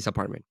staying in this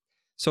apartment.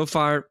 So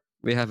far,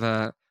 we have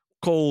a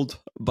cold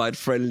but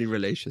friendly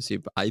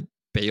relationship. I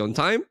pay on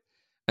time,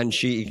 and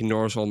she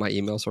ignores all my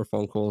emails or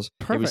phone calls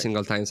every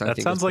single time.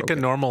 That sounds like a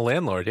normal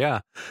landlord, yeah.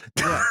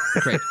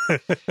 Great.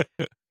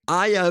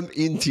 I am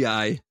in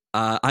TI.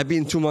 I've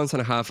been 2.5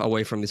 months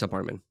away from this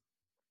apartment.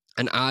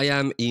 And I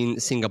am in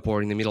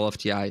Singapore in the middle of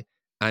TI,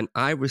 and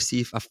I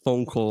receive a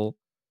phone call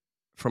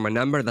from a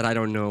number that I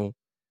don't know.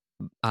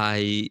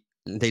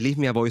 They leave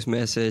me a voice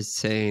message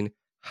saying,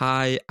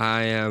 "Hi,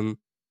 I am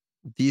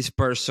this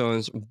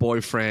person's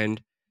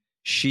boyfriend.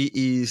 She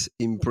is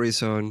in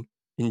prison,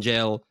 in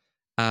jail.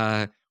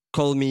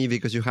 Call me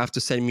because you have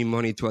to send me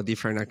money to a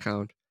different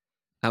account."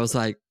 I was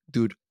like,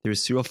 dude,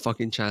 there's zero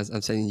fucking chance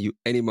I'm sending you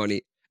any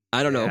money.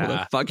 I don't know who the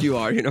Yeah. fuck you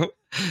are, you know?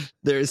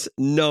 There's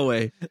no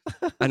way.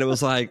 And I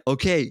was like,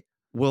 okay,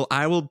 well,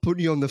 I will put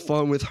you on the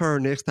phone with her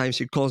next time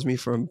she calls me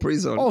from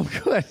prison. Oh,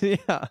 good.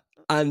 Yeah.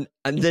 And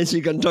then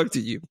she can talk to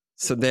you.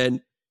 So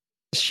then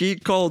she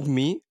called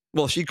me.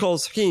 Well, she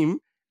calls him,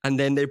 and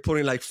then they're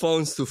putting like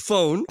phones to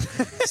phone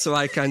so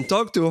I can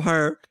talk to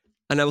her.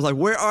 And I was like,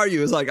 where are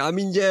you? It's like, I'm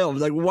in jail. I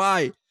was like,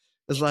 why?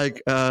 It's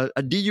like a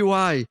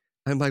DUI.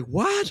 I'm like,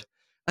 what?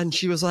 And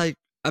she was like,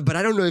 but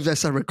I don't know if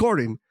that's a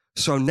recording.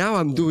 So now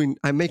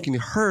I'm making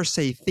her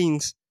say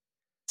things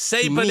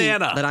Say to me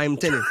banana. that I'm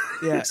telling.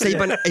 Yeah. Say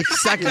banana.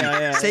 Exactly.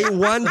 Say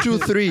 1, 2,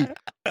 3.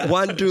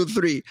 1, 2,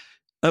 3.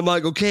 I'm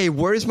like, okay,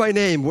 where is my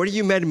name? Where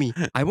you met me?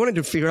 I wanted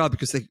to figure out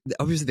because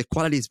obviously the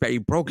quality is very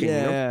broken. You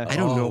know? Yeah. I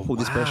don't know who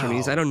this person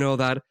is. I don't know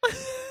that.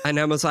 And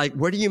I was like,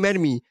 where did you met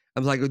me?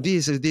 I'm like, oh,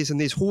 this is this and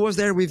this. Who was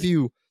there with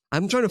you?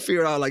 I'm trying to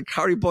figure out like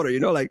Harry Potter, you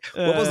know, like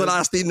what was the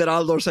last thing that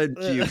Aldor said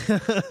to you?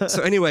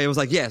 So anyway, I was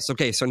like, yes,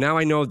 okay. So now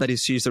I know that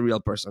she's a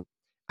real person.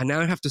 And now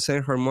I have to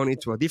send her money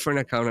to a different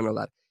account and all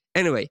that.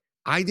 Anyway,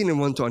 I didn't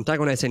want to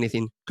antagonize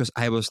anything because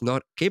I was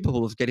not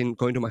capable of going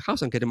to my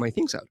house and getting my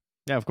things out.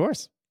 Yeah, of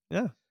course.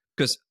 Yeah.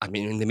 Because I'm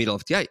in the middle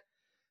of TI.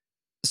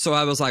 So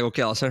I was like,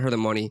 okay, I'll send her the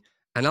money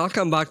and I'll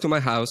come back to my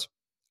house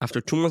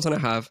after 2 months and a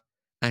half.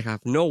 I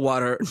have no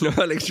water, no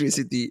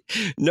electricity,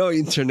 no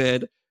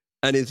internet,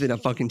 and it's been a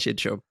fucking shit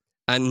show.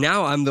 And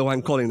now I'm the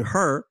one calling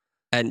her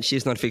and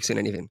she's not fixing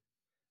anything.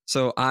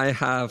 So I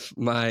have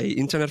my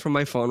internet from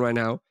my phone right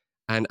now.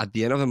 And at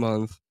the end of the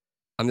month,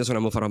 I'm just going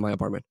to move out of my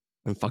apartment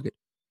and fuck it.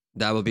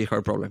 That will be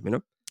her problem, you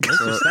know?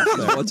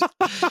 So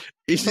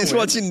if she's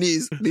watching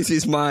this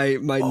is my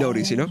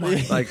notice, you know?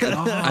 Like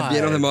at the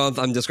end of the month,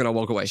 I'm just going to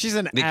walk away. She's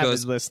an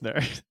avid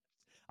listener.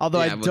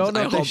 Although Yeah, I don't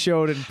know I if they hope-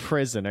 showed in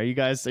prison. Are you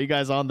guys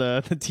on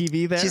the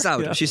TV there? She's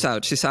out. Yeah. She's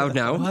out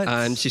now, What?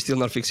 and she's still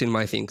not fixing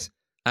my things.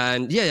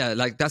 And yeah,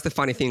 like that's the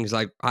funny thing is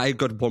like I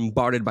got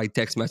bombarded by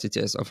text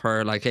messages of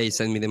her like, "Hey,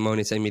 send me the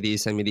money, send me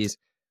this, send me this."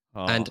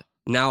 Oh. And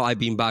now I've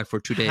been back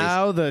for 2 days.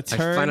 How the I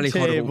finally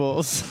caught a-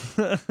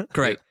 turntables.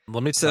 Correct.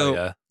 Let me So-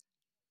 tell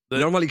you.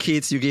 Normally,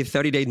 kids, you give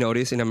 30-day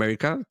notice in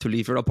America to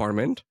leave your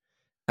apartment.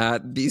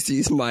 This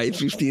is my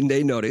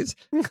 15-day notice.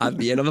 At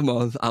the end of the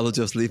month, I will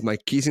just leave my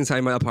keys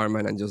inside my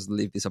apartment and just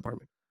leave this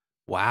apartment.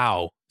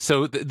 Wow.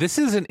 So this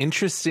is an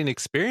interesting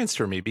experience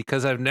for me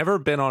because I've never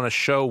been on a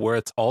show where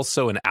it's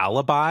also an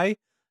alibi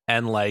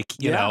and like,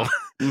 you know,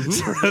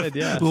 sort of Good,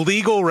 yeah.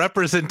 legal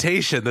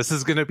representation. This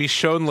is going to be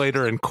shown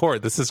later in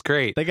court. This is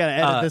great. They got to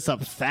edit this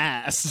up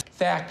fast.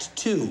 Fact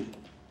two,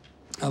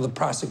 now the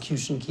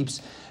prosecution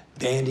keeps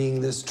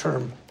bandying this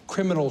term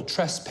criminal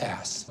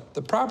trespass.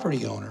 The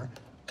property owner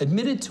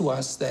admitted to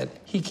us that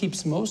he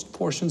keeps most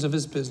portions of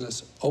his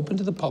business open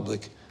to the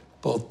public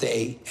both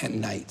day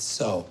and night.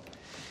 So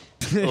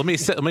let me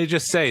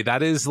just say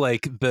that is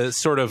like the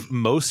sort of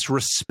most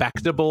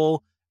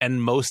respectable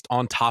and most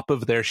on top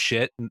of their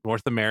shit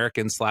North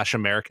American /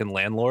 American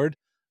landlord.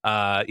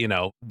 You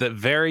know, the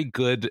very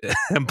good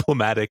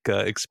emblematic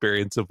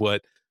experience of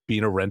what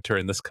being a renter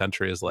in this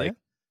country is like. Yeah.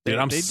 Dude,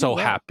 I'm They do so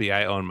well. happy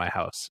I own my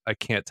house. I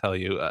can't tell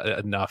you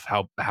enough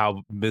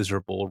how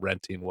miserable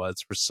renting was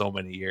for so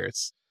many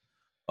years.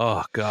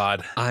 Oh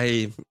God.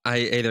 I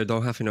either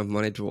don't have enough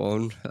money to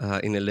own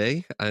in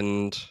LA,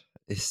 and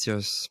it's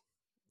just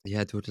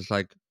dude. It's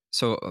like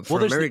so for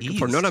there's the America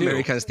for ease,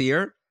 non-Americans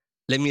here.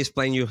 Let me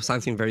explain you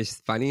something very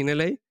funny in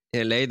LA.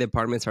 In LA, the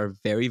apartments are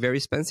very very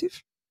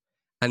expensive,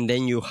 and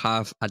then you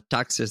have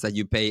taxes that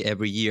you pay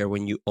every year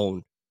when you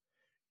own,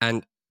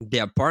 and the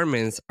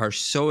apartments are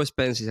so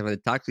expensive and the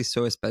tax is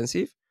so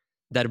expensive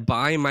that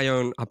buying my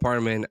own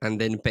apartment and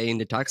then paying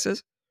the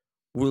taxes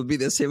will be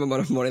the same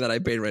amount of money that I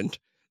pay rent.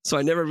 So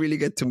I never really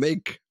get to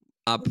make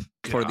up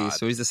for this.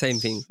 So it's the same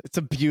thing. It's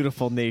a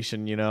beautiful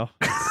nation, you know.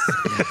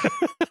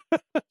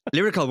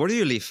 Lyrical, where do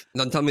you live?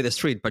 Don't tell me the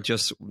street, but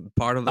just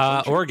part of the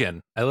country.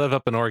 Oregon. I live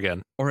up in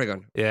Oregon.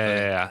 Oregon.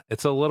 Yeah.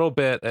 It's a little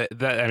bit.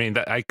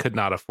 I could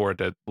not afford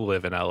to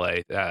live in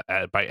LA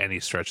by any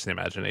stretch of the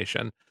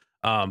imagination.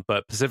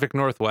 But Pacific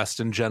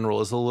Northwest in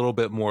general is a little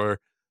bit more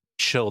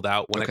chilled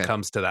out when it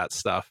comes to that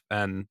stuff.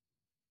 And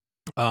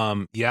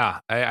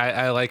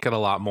I like it a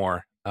lot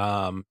more.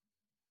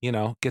 You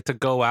know, get to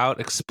go out,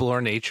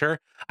 explore nature.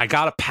 I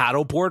got a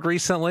paddleboard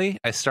recently.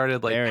 I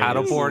started like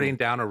paddleboarding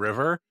down a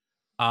river.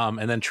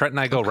 And then Trent and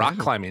I go rock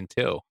climbing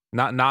too.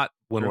 Not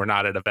when we're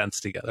not at events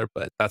together,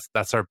 but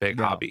that's our big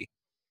hobby.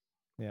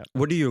 Yeah.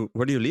 Where do you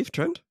live,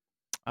 Trent?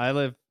 I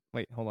live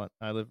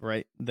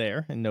right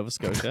there in Nova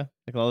Scotia.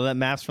 Like all of that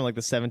map's from like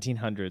the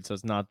 1700s, so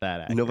it's not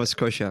that accurate. Nova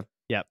Scotia.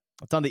 Yep.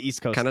 It's on the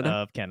east coast Canada?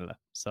 of Canada.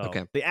 So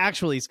Okay. the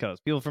actual east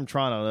coast. People from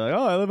Toronto, they're like,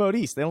 oh, I live out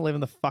east. They don't live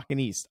in the fucking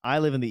east. I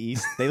live in the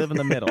east. They live in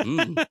the middle.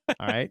 Mm,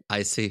 All right.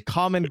 I see.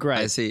 Common gripe.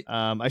 I see.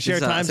 I share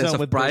It's a time sense zone of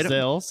with pride.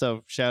 Brazil,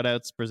 so shout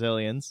outs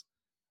Brazilians.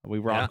 We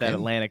rock Yeah. that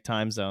Atlantic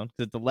time zone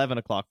because it's 11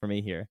 o'clock for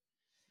me here.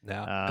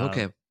 Yeah.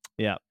 Okay.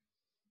 Yeah.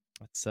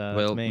 That's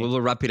Well, me. we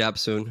will wrap it up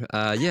soon.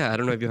 Yeah, I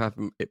don't know if you have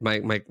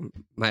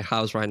my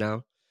house right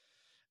now.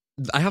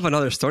 I have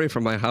another story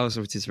from my house,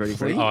 which is very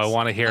great. Oh, I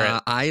want to hear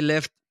it.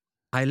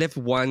 I left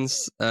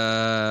once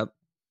a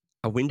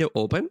window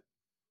open,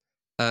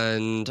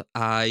 and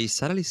I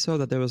suddenly saw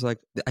that there was like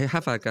I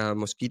have like a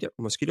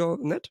mosquito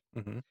net,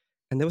 Mm-hmm.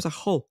 and there was a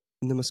hole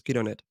in the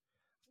mosquito net.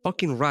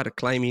 Fucking rat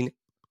climbing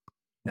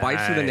right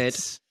through the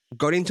net,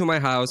 got into my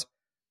house,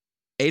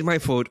 ate my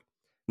food,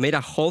 made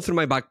a hole through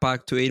my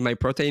backpack to eat my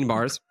protein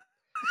bars,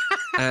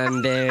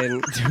 and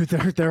then Dude,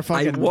 they're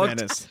fucking walked-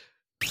 menace.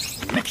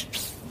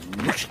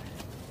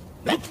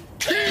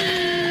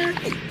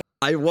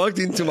 I walked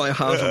into my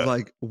house. I'm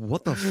like,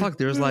 what the fuck?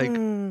 There's like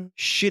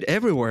shit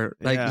everywhere,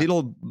 like Yeah.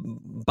 little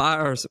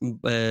bars,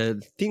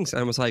 things. And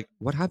I was like,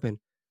 what happened?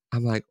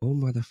 I'm like, oh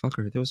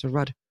motherfucker, there was a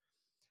rat.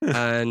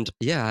 And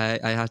yeah,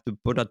 I had to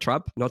put a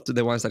trap, not to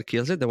the ones that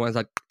kills it, the ones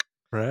that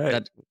Right.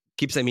 that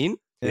keeps them in.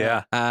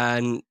 Yeah.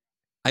 And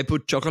I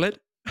put chocolate,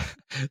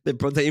 the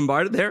protein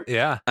bar there.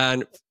 Yeah.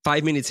 And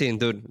 5 minutes in,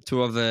 dude,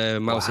 two of the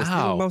mouses,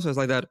 Wow. little mouses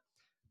like that.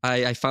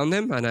 I found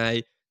them and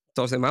I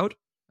tossed them out.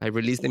 I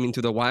released them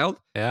into the wild.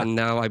 Yeah. And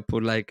now I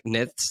put like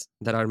nets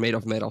that are made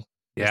of metal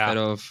Yeah. instead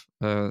of.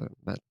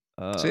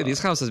 But so this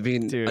house has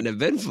been dude.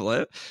 uneventful.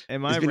 Eh?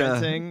 In my It's been a-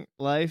 renting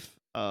life,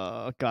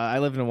 God, I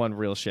live in one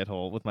real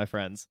shithole with my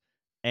friends,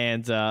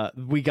 and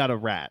we got a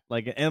rat.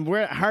 Like, and we're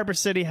at Harbor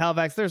City,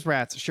 Halifax. There's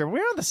rats, sure.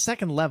 We're on the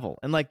second level,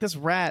 and like this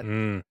rat,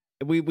 Mm.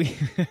 we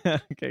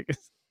okay,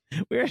 'cause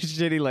we're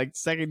shitty like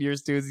second year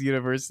students at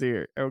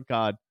university. Oh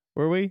God,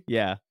 were we?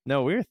 Yeah,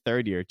 no, we were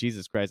third year.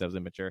 Jesus Christ, I was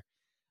immature.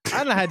 I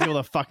don't know how to deal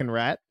with a fucking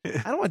rat. I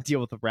don't want to deal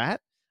with a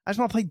rat. I just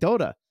want to play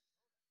Dota.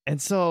 And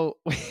so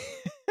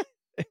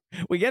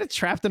we get it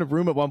trapped in a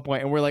room at one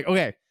point, and we're like,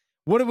 okay,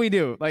 what do we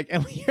do? Like,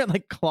 and we're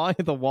like clawing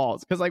at the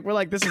walls because like we're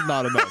like, this is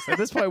not a mouse. At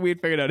this point, we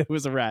had figured out it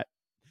was a rat.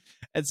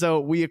 And so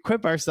we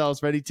equip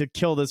ourselves ready to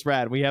kill this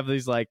rat. We have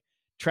these like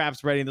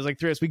traps ready, and there's like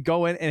three of us. We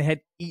go in and it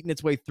had eaten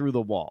its way through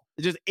the wall.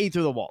 It just ate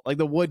through the wall, like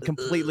the wood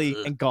completely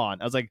and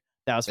gone. I was like,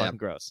 that was fucking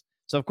gross.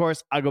 So of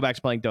course I go back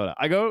to playing Dota.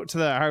 I go to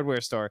the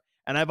hardware store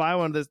and I buy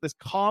one of this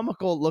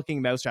comical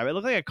looking mousetrap. It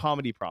looked like a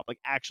comedy prop. Like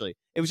actually,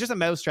 it was just a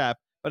mousetrap,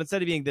 but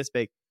instead of being this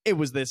big, it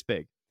was this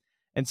big.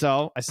 And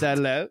so I set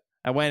it out.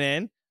 I went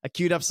in. I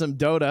queued up some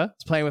Dota. I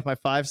was playing with my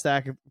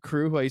 5-stack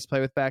crew who I used to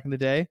play with back in the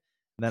day. And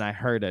then I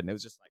heard it, and it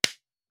was just like,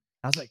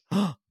 I was like,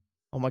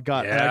 oh my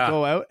God. And Yeah. I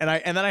go out, and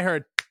then I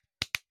heard,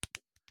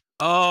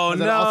 Oh, and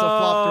no. then it also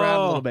flopped around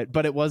a little bit,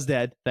 but it was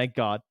dead. Thank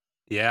God.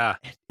 Yeah.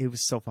 It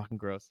was so fucking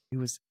gross.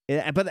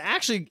 But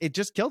actually, it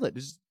just killed it.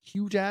 There's a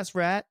huge ass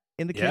rat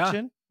in the Yeah.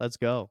 kitchen. Let's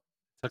go.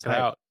 Took it Tight.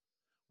 out.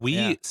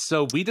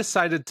 So we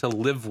decided to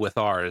live with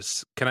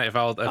ours. Can I, if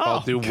I'll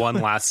Oh, do one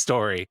God. last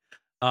story.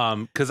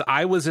 Because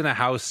I was in a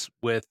house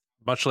with,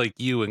 much like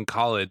you in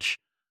college,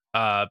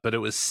 but it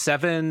was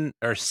 7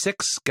 or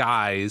 6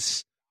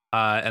 guys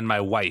and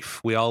my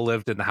wife. We all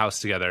lived in the house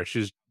together.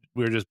 We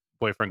were just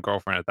boyfriend,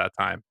 girlfriend at that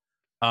time.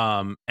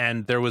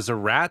 And there was a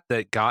rat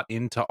that got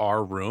into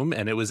our room,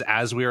 and it was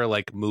as we were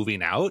like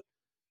moving out,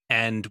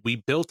 and we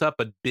built up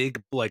a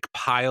big like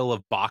pile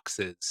of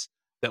boxes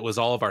that was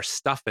all of our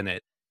stuff in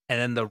it. And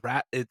then the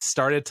rat, it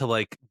started to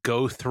like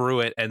go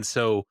through it. And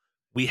so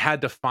we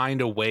had to find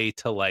a way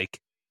to like,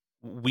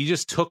 we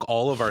just took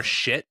all of our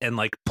shit and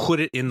like put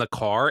it in the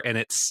car, and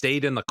it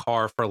stayed in the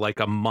car for like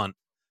a month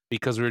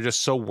because we were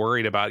just so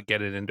worried about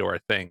getting into our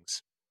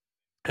things.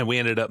 And we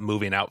ended up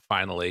moving out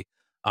finally.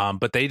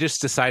 But they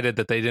just decided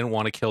that they didn't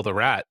want to kill the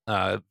rat.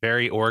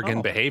 Very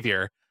Oregon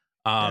behavior.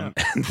 And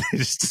they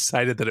just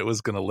decided that it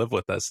was going to live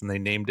with us, and they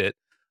named it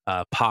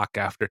Pac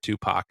after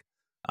Tupac.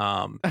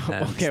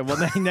 Okay, well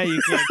now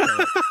you can't kill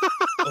it.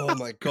 Oh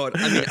my God!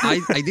 I mean,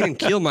 I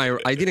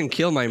didn't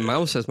kill my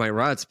mouses, my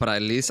rats, but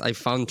at least I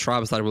found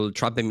traps that will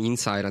trap them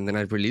inside, and then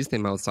I release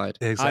them outside.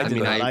 Exactly. I did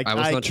mean, not. I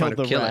was not trying killed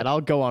to the kill rat. it.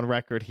 I'll go on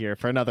record here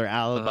for another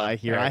alibi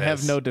here. there I it have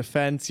is. no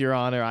defense, Your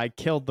Honor. I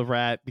killed the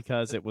rat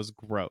because it was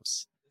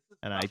gross,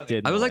 and I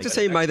did. I would like to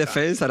say in my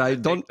defense that I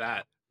don't.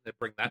 that. They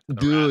bring that to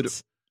the Dude.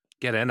 rats.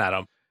 Get in at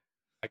them.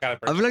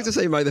 I would like to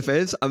say in my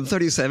defense, I'm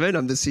 37.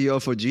 I'm the CEO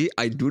of OG.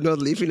 I do not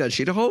live in a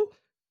shithole,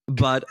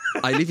 but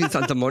I live in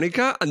Santa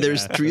Monica, and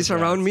there's Yeah, trees there's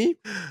around rats. me.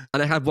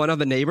 And I had one of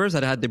the neighbors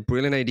that had the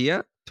brilliant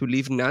idea to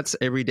leave nuts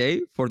every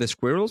day for the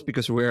squirrels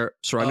because we're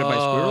surrounded by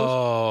squirrels.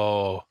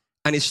 Oh,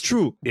 And it's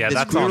true. Yeah, the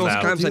that's on squirrels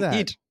them. comes Do and that.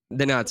 eat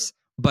the nuts,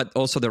 but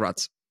also the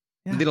rats,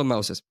 Yeah. little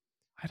mouses.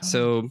 I don't know.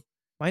 So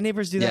My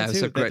neighbors do Yeah, that it's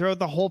too. a They great- throw out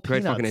the whole great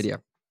peanuts. fucking idea.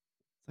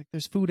 It's like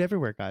there's food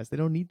everywhere, guys. They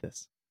don't need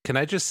this. can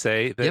I just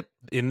say that Yep.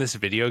 in this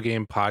video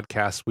game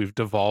podcast, we've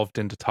devolved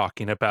into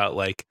talking about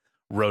like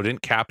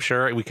rodent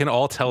capture. We can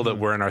all tell that Mhm.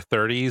 we're in our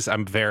 30s.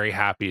 I'm very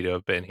happy to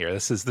have been here.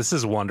 This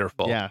is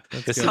wonderful. Yeah,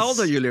 that's This good. How old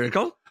are you,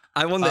 Lyrical?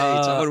 I want the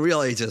age. I want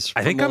real ages.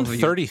 I think from I'm all of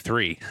you.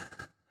 33.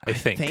 I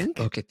think.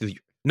 Okay, do you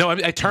No,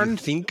 I turned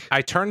think?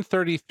 I turned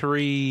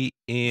 33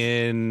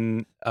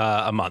 in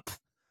a month.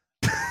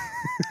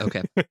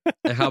 Okay.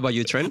 And how about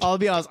you, Trent? I'll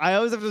be honest. I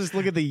always have to just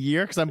look at the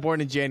year because I'm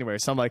born in January.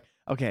 So I'm like,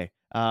 okay,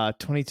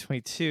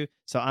 2022.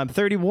 So I'm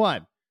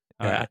 31.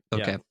 All Yeah. right.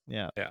 Okay.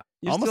 Yeah.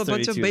 You're Almost still a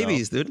bunch of 32 though.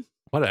 babies, dude.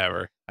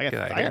 Whatever. I got,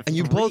 Get outta I here. got And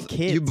you three both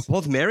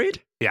kids.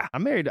 married?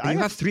 I'm married. And you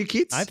have 3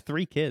 kids? I have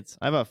 3 kids.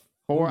 I have a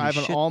 4. Holy I have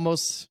an shit.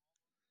 almost.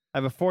 I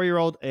have a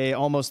 4-year-old, a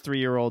almost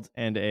 3-year-old,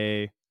 and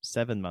a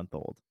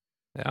 7-month-old.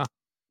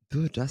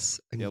 Dude, that's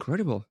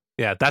incredible.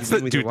 Yeah, that's You've been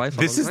the with your dude. wife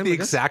a This long is time, the I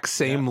guess? exact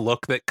same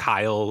look that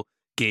Kyle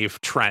gave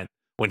Trent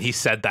when he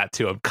said that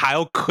to him.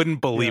 Kyle couldn't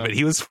believe Yeah. it.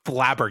 He was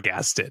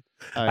flabbergasted.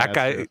 Oh, That yeah,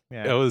 guy, true.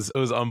 Yeah. it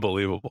was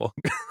unbelievable.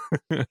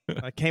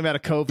 I came out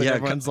of COVID. Yeah,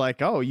 Everyone's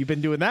like, "Oh, you've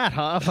been doing that,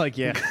 huh?" I'm like,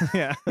 "Yeah,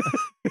 yeah."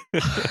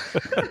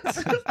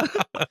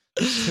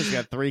 He's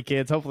got 3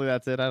 kids. Hopefully,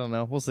 that's it. I don't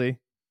know. We'll see.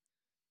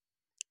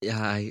 Yeah,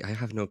 I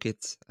have no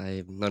kids.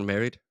 I'm not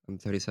married. I'm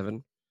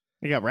 37.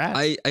 You got rats.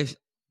 I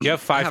You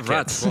have 5 have kids.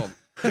 rats. Well,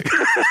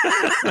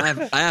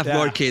 I have Yeah,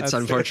 more kids, that's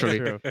unfortunately.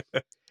 true.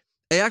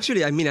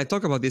 Actually, I mean, I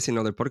talk about this in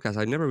other podcasts.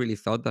 I never really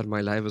thought that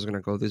my life was going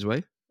to go this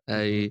way.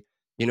 By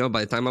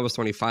the time I was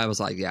 25, I was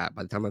like, yeah,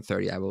 by the time I'm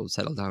 30, I will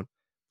settle down. By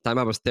the time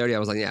I was 30, I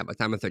was like, yeah, by the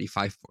time I'm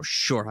 35, for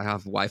sure, I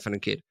have a wife and a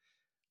kid.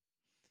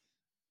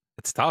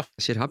 It's tough.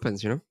 Shit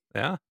happens, you know?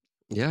 Yeah.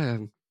 Yeah.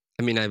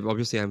 I mean,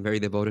 I'm very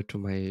devoted to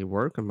my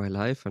work and my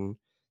life, and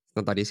it's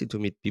not that easy to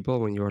meet people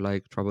when you're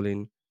like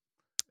traveling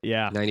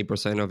Yeah.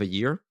 90% of a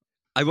year.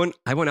 I went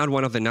out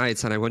one of the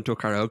nights and I went to a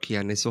karaoke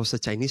and it was the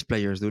Chinese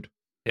players, dude.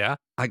 Yeah.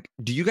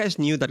 Do you guys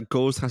knew that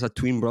Ghost has a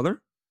twin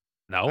brother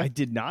No. I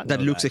did not. that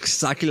know looks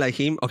exactly like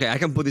him? Okay, I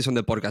can put this on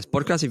the podcast.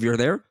 Podcast, if you're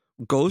there,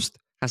 Ghost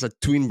has a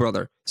twin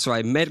brother. So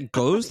I met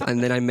Ghost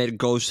and then I met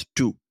Ghost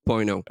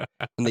 2.0.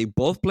 And they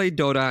both played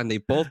Dota and they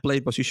both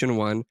played Position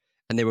 1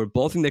 and they were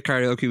both in the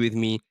karaoke with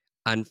me.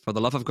 And for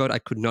the love of God, I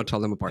could not tell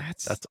them apart.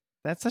 That's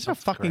such a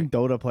That's fucking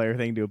Dota player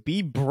thing to do.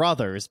 Be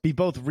brothers, be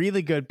both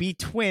really good, be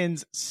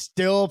twins,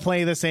 still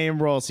play the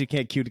same role so you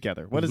can't queue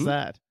together. What is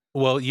that?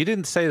 Well, you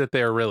didn't say that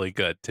they're really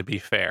good, to be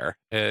fair.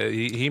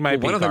 He might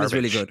be one of them is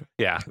garbage. really good.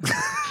 Yeah.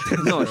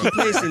 No, he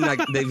plays in like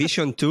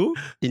Division 2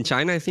 in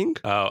China, I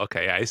think. Oh,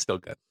 okay. Yeah, he's still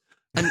good.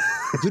 And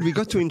dude, we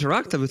got to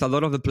interact with a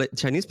lot of the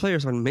Chinese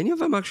players, and many of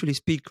them actually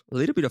speak a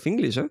little bit of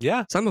English. Huh?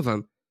 Yeah. Some of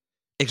them.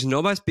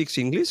 Exnova speaks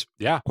English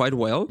quite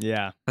well.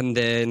 Yeah. And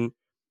then,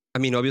 I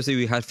mean, obviously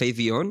we had Faith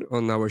Dion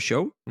on our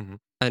show,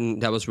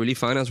 and that was really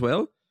fun as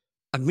well.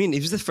 I mean,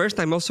 it was the first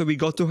time also we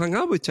got to hang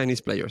out with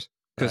Chinese players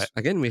because,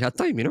 again, we had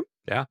time, you know?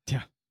 Yeah.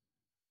 Yeah.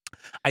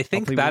 I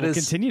think Hopefully that we'll is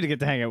continue to get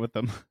to hang out with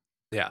them.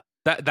 Yeah.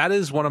 That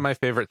is one of my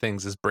favorite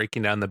things is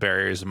breaking down the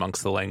barriers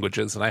amongst the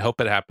languages. And I hope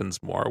it happens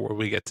more where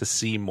we get to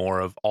see more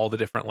of all the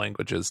different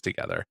languages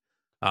together.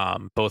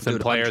 Both in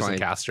Dude, players and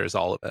casters,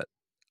 all of it.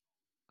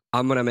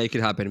 I'm going to make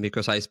it happen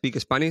because I speak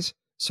Spanish.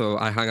 So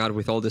I hang out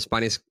with all the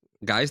Spanish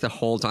guys the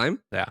whole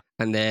time. Yeah.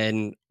 And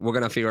then we're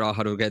going to figure out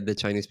how to get the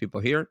Chinese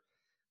people here.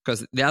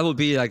 Because that will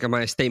be like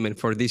my statement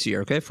for this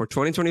year, okay? For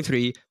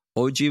 2023,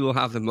 OG will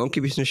have the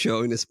Monkey Business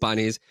Show in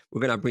Spanish.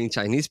 We're going to bring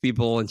Chinese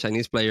people and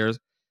Chinese players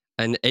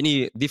and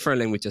any different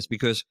languages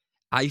because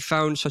I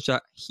found such a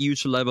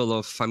huge level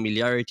of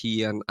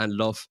familiarity and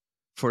love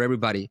for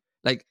everybody.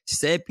 Like,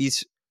 Seb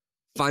is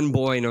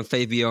fanboying on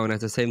Faith Beyond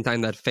at the same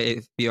time that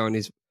Faith Beyond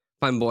is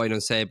fanboying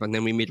on Seb. And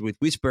then we meet with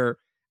Whisper,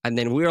 and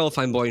then we're all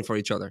fanboying for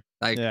each other.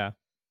 Like,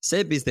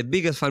 Seb is the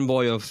biggest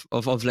fanboy of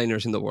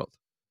offlaners in the world.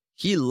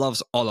 He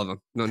loves all of them.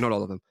 No, not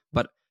all of them,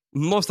 but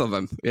most of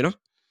them, you know?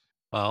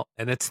 Well,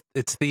 and it's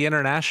the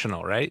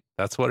international, right?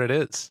 That's what it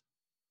is.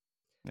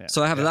 Yeah.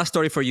 So I have a last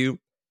story for you.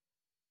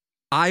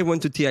 I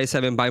went to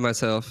TI7 by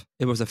myself.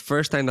 It was the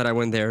first time that I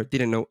went there.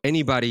 Didn't know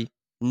anybody,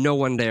 no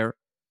one there.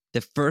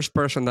 The first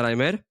person that I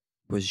met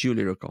was you,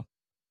 Lyrical.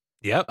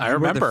 Yep, I You were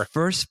remember. the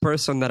first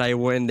person that I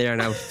went there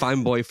and I was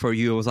fanboy for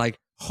you. I was like,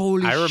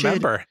 holy shit. I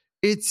remember.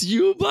 It's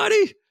you,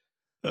 buddy.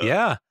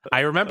 Yeah, I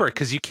remember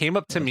because you came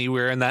up to me.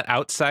 We were in that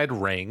outside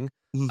ring,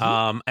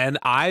 and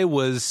I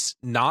was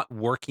not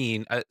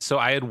working. So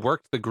I had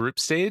worked the group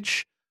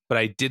stage, but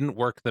I didn't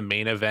work the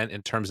main event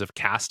in terms of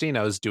casting.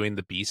 I was doing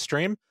the B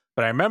stream.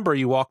 But I remember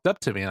you walked up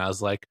to me, and I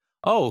was like,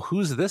 "Oh,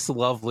 who's this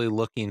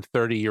lovely-looking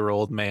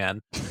 30-year-old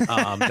man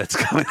that's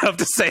coming up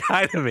to say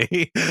hi to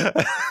me?"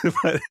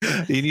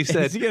 And you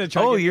said, "Is he gonna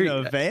try to get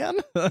in a van?"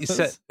 You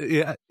said,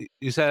 "Yeah."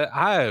 You said,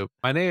 "Hi,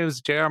 my name is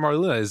JR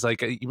Marluna." It's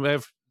like you may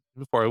have.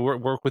 Before I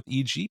work with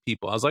EG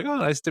people, I was like, "Oh,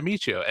 nice to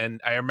meet you."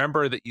 And I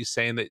remember that you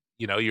saying that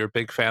you're a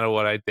big fan of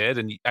what I did,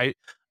 and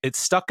it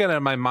stuck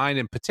in my mind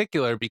in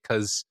particular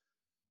because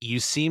you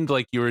seemed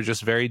like you were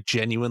just very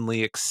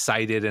genuinely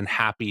excited and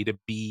happy to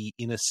be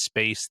in a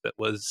space that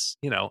was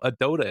a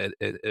Dota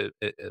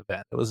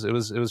event. It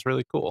was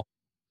really cool.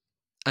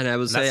 And I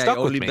will say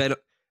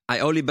I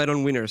only bet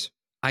on winners.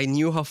 I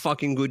knew how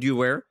fucking good you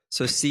were,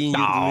 so seeing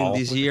you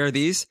doing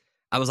this,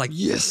 I was like,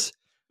 yes,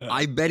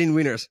 I bet in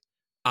winners.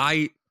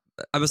 I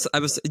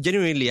was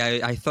genuinely,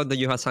 I thought that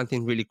you had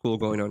something really cool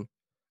going on.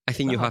 I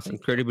think you have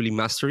incredibly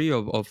mastery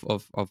of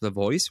the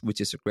voice,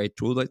 which is a great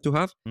tool to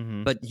have.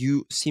 Mm-hmm. But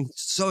you seem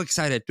so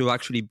excited to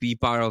actually be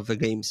part of the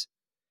games.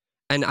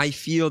 And I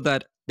feel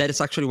that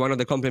is actually one of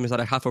the compliments that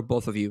I have for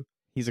both of you.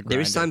 He's a grinder.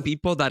 There is some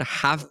people that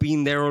have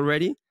been there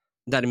already,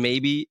 that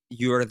maybe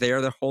you're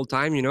there the whole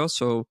time,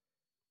 So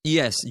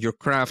yes, your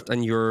craft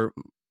and your,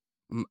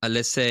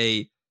 let's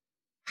say,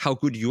 how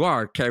good you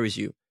are carries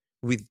you.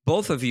 With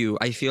both of you,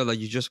 I feel that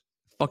you're just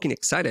fucking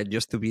excited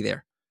just to be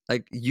there.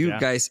 Like you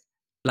guys,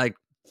 like,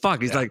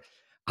 fuck, it's like,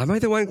 am I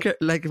the one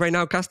like right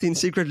now casting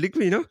Secret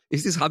Liquid,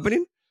 Is this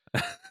happening?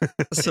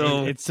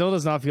 So it still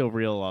does not feel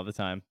real a lot of the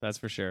time. That's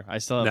for sure. I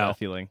still have that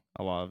feeling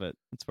a lot of it.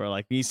 It's where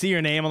like you see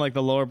your name on like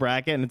the lower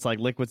bracket and it's like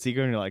Liquid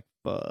Secret and you're like,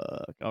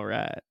 fuck, all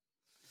right.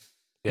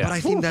 Yeah. But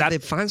I think that the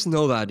fans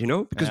know that,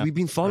 because we've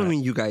been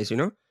following you guys,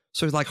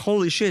 So it's like,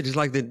 holy shit, it's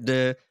like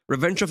the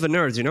Revenge of the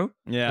Nerds,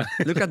 Yeah.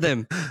 Look at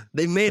them.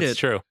 They made it.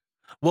 True.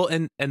 Well,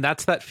 and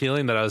that's that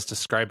feeling that I was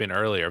describing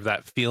earlier,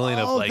 that feeling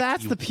of like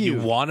that's the puke.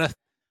 You want to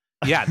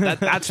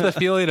that's the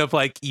feeling of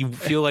like you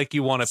feel like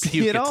you want to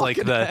puke. It's like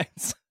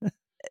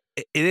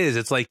it is.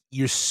 It's like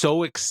you're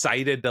so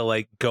excited to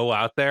like go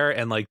out there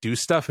and like do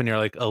stuff and you're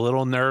like a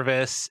little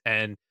nervous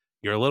and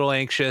you're a little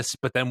anxious,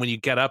 but then when you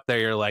get up there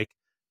you're like,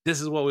 this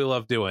is what we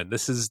love doing.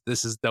 This is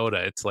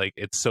Dota. It's like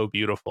it's so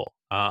beautiful.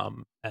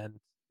 And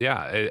yeah,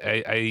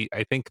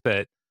 I think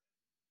that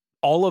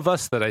all of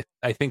us that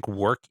I think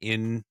work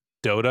in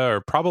Dota, or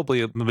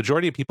probably the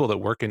majority of people that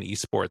work in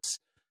esports,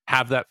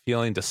 have that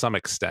feeling to some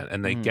extent,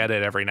 and they get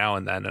it every now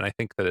and then. And I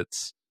think that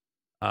it's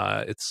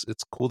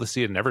cool to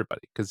see it in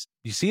everybody, because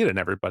you see it in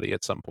everybody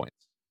at some points.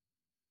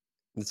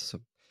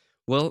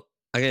 Well,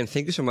 again,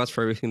 thank you so much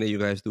for everything that you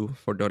guys do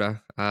for Dota.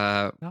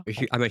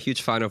 I'm a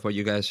huge fan of what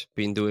you guys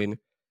been doing.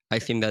 I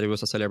think that it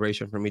was a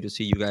celebration for me to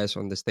see you guys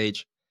on the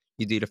stage.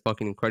 You did a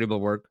fucking incredible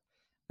work.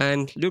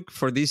 And look,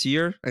 for this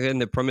year, again,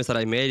 the promise that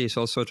I made is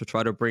also to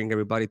try to bring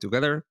everybody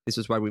together. This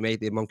is why we made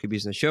the Monkey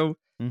Business Show.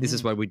 This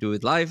is why we do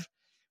it live.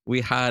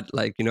 We had,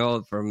 like,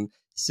 from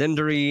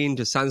Zenderin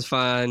to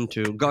Sansfan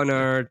to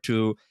Gunnar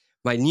to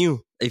my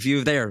new, if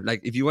you're there,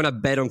 like, if you want to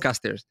bet on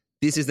casters,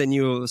 this is the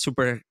new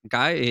super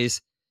guy,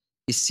 is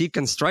Seek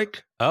and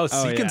Strike.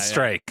 Seek and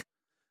Strike.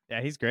 Yeah,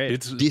 he's great.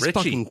 It's this Richie.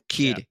 fucking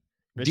kid.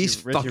 Richie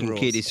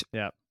Kid is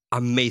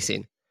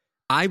amazing.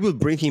 I will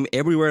bring him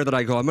everywhere that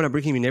I go. I'm going to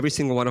bring him in every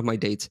single one of my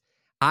dates.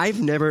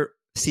 I've never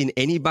seen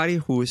anybody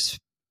who is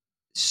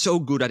so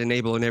good at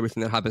enabling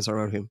everything that happens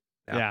around him.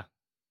 Yeah,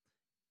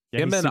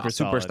 him he's and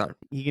superstar.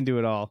 He can do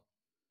it all.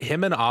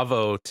 Him and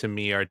Avo, to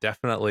me, are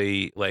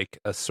definitely like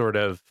a sort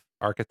of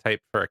archetype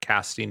for a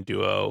casting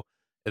duo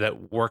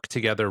that work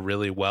together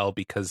really well,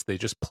 because they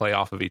just play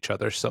off of each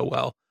other so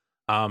well.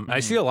 I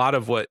see a lot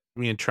of what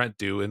me and Trent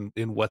do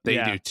in what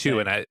they do too,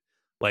 and I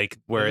like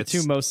where They're it's the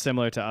two most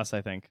similar to us,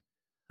 I think.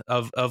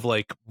 Of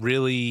like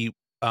really,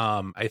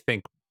 I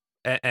think,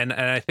 and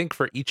I think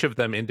for each of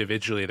them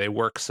individually, they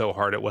work so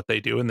hard at what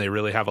they do, and they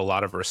really have a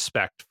lot of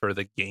respect for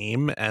the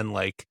game, and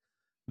like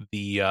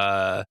they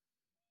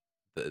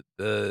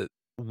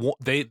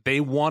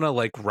want to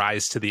like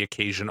rise to the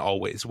occasion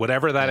always,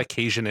 whatever that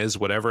occasion is,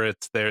 whatever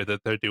it's there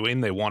that they're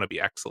doing, they want to be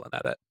excellent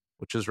at it,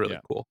 which is really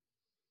cool.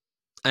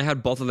 I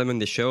had both of them in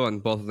the show,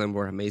 and both of them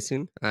were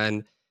amazing.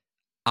 And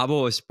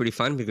Abo is pretty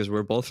fun because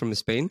we're both from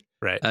Spain,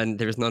 right? And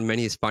there's not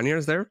many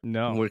Spaniards there.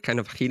 No, we're kind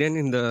of hidden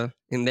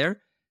in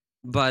there.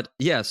 But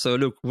yeah, so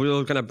look,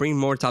 we're gonna bring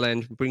more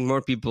talent, bring more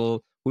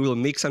people. We will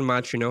mix and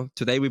match.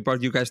 Today we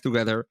brought you guys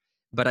together,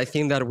 but I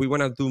think that we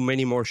want to do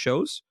many more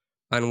shows,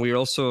 and we're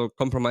also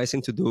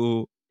compromising to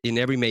do in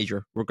every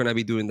major. We're gonna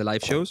be doing the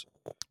live shows.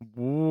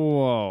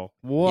 Whoa!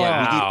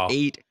 Yeah, we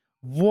did 8.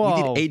 Whoa!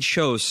 We did 8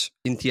 shows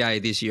in TI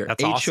this year.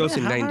 That's 8 awesome. shows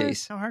in 9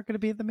 days. How hard could it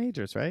be at the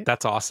majors, right?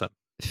 That's awesome.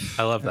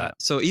 I love that.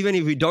 So even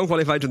if we don't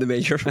qualify to the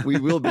major, we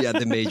will be at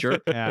the major.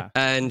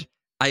 And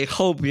I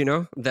hope,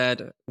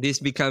 that this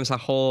becomes a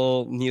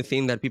whole new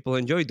thing that people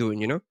enjoy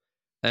doing,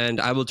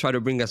 And I will try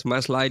to bring as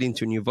much light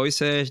into new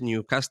voices,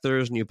 new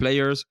casters, new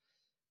players.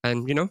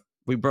 And,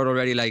 we brought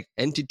already like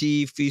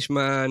Entity,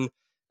 Fishman.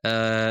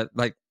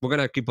 Like, we're going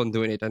to keep on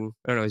doing it. And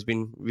I don't know, it's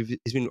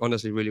been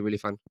honestly really, really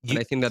fun. And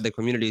I think that the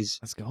community is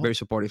very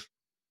supportive.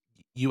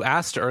 You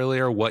asked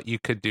earlier what you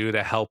could do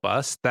to help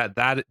us.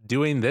 That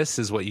doing this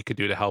is what you could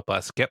do to help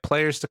us. Get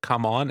players to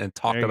come on and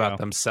talk about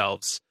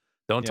themselves.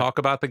 Don't talk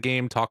about the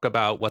game. Talk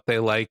about what they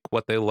like,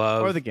 what they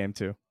love, or the game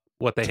too.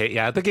 What they hate.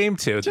 Yeah, the game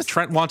too.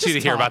 Trent wants you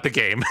to hear about the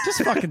game.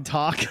 Just fucking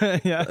talk.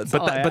 Yeah,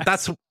 but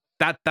that's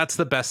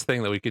the best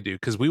thing that we could do,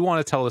 because we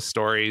want to tell the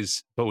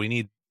stories, but we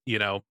need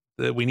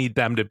we need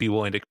them to be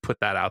willing to put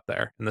that out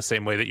there in the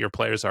same way that your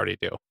players already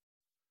do.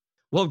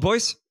 Well,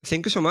 boys,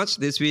 thank you so much.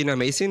 This has been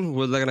amazing.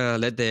 We're going to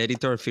let the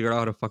editor figure out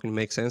how to fucking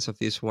make sense of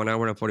this 1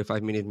 hour and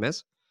 45-minute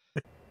mess.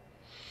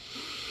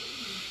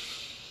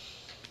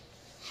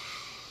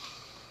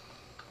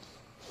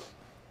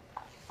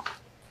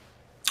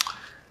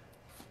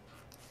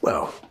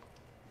 Well.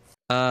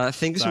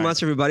 Thank you so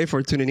much, everybody,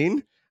 for tuning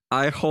in.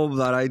 I hope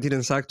that I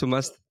didn't suck too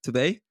much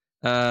today.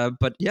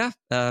 But yeah,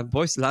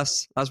 boys,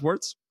 last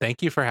words.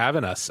 Thank you for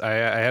having us. I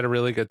had a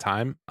really good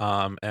time.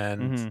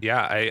 And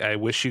yeah, I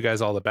wish you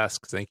guys all the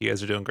best because I think you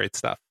guys are doing great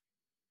stuff.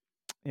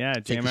 Yeah,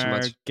 Thank you so JMR,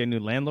 much. get a new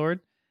landlord.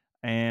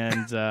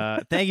 And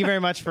thank you very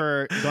much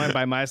for going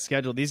by my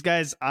schedule. These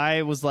guys,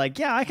 I was like,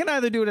 yeah, I can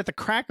either do it at the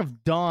crack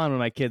of dawn when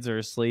my kids are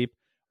asleep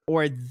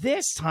or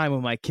this time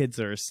when my kids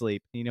are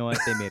asleep. You know what?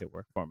 They made it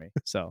work for me.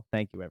 So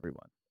thank you,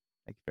 everyone.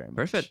 Thank you very much.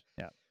 Perfect.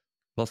 Yeah.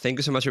 Well, thank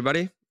you so much,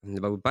 everybody.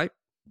 Bye-bye.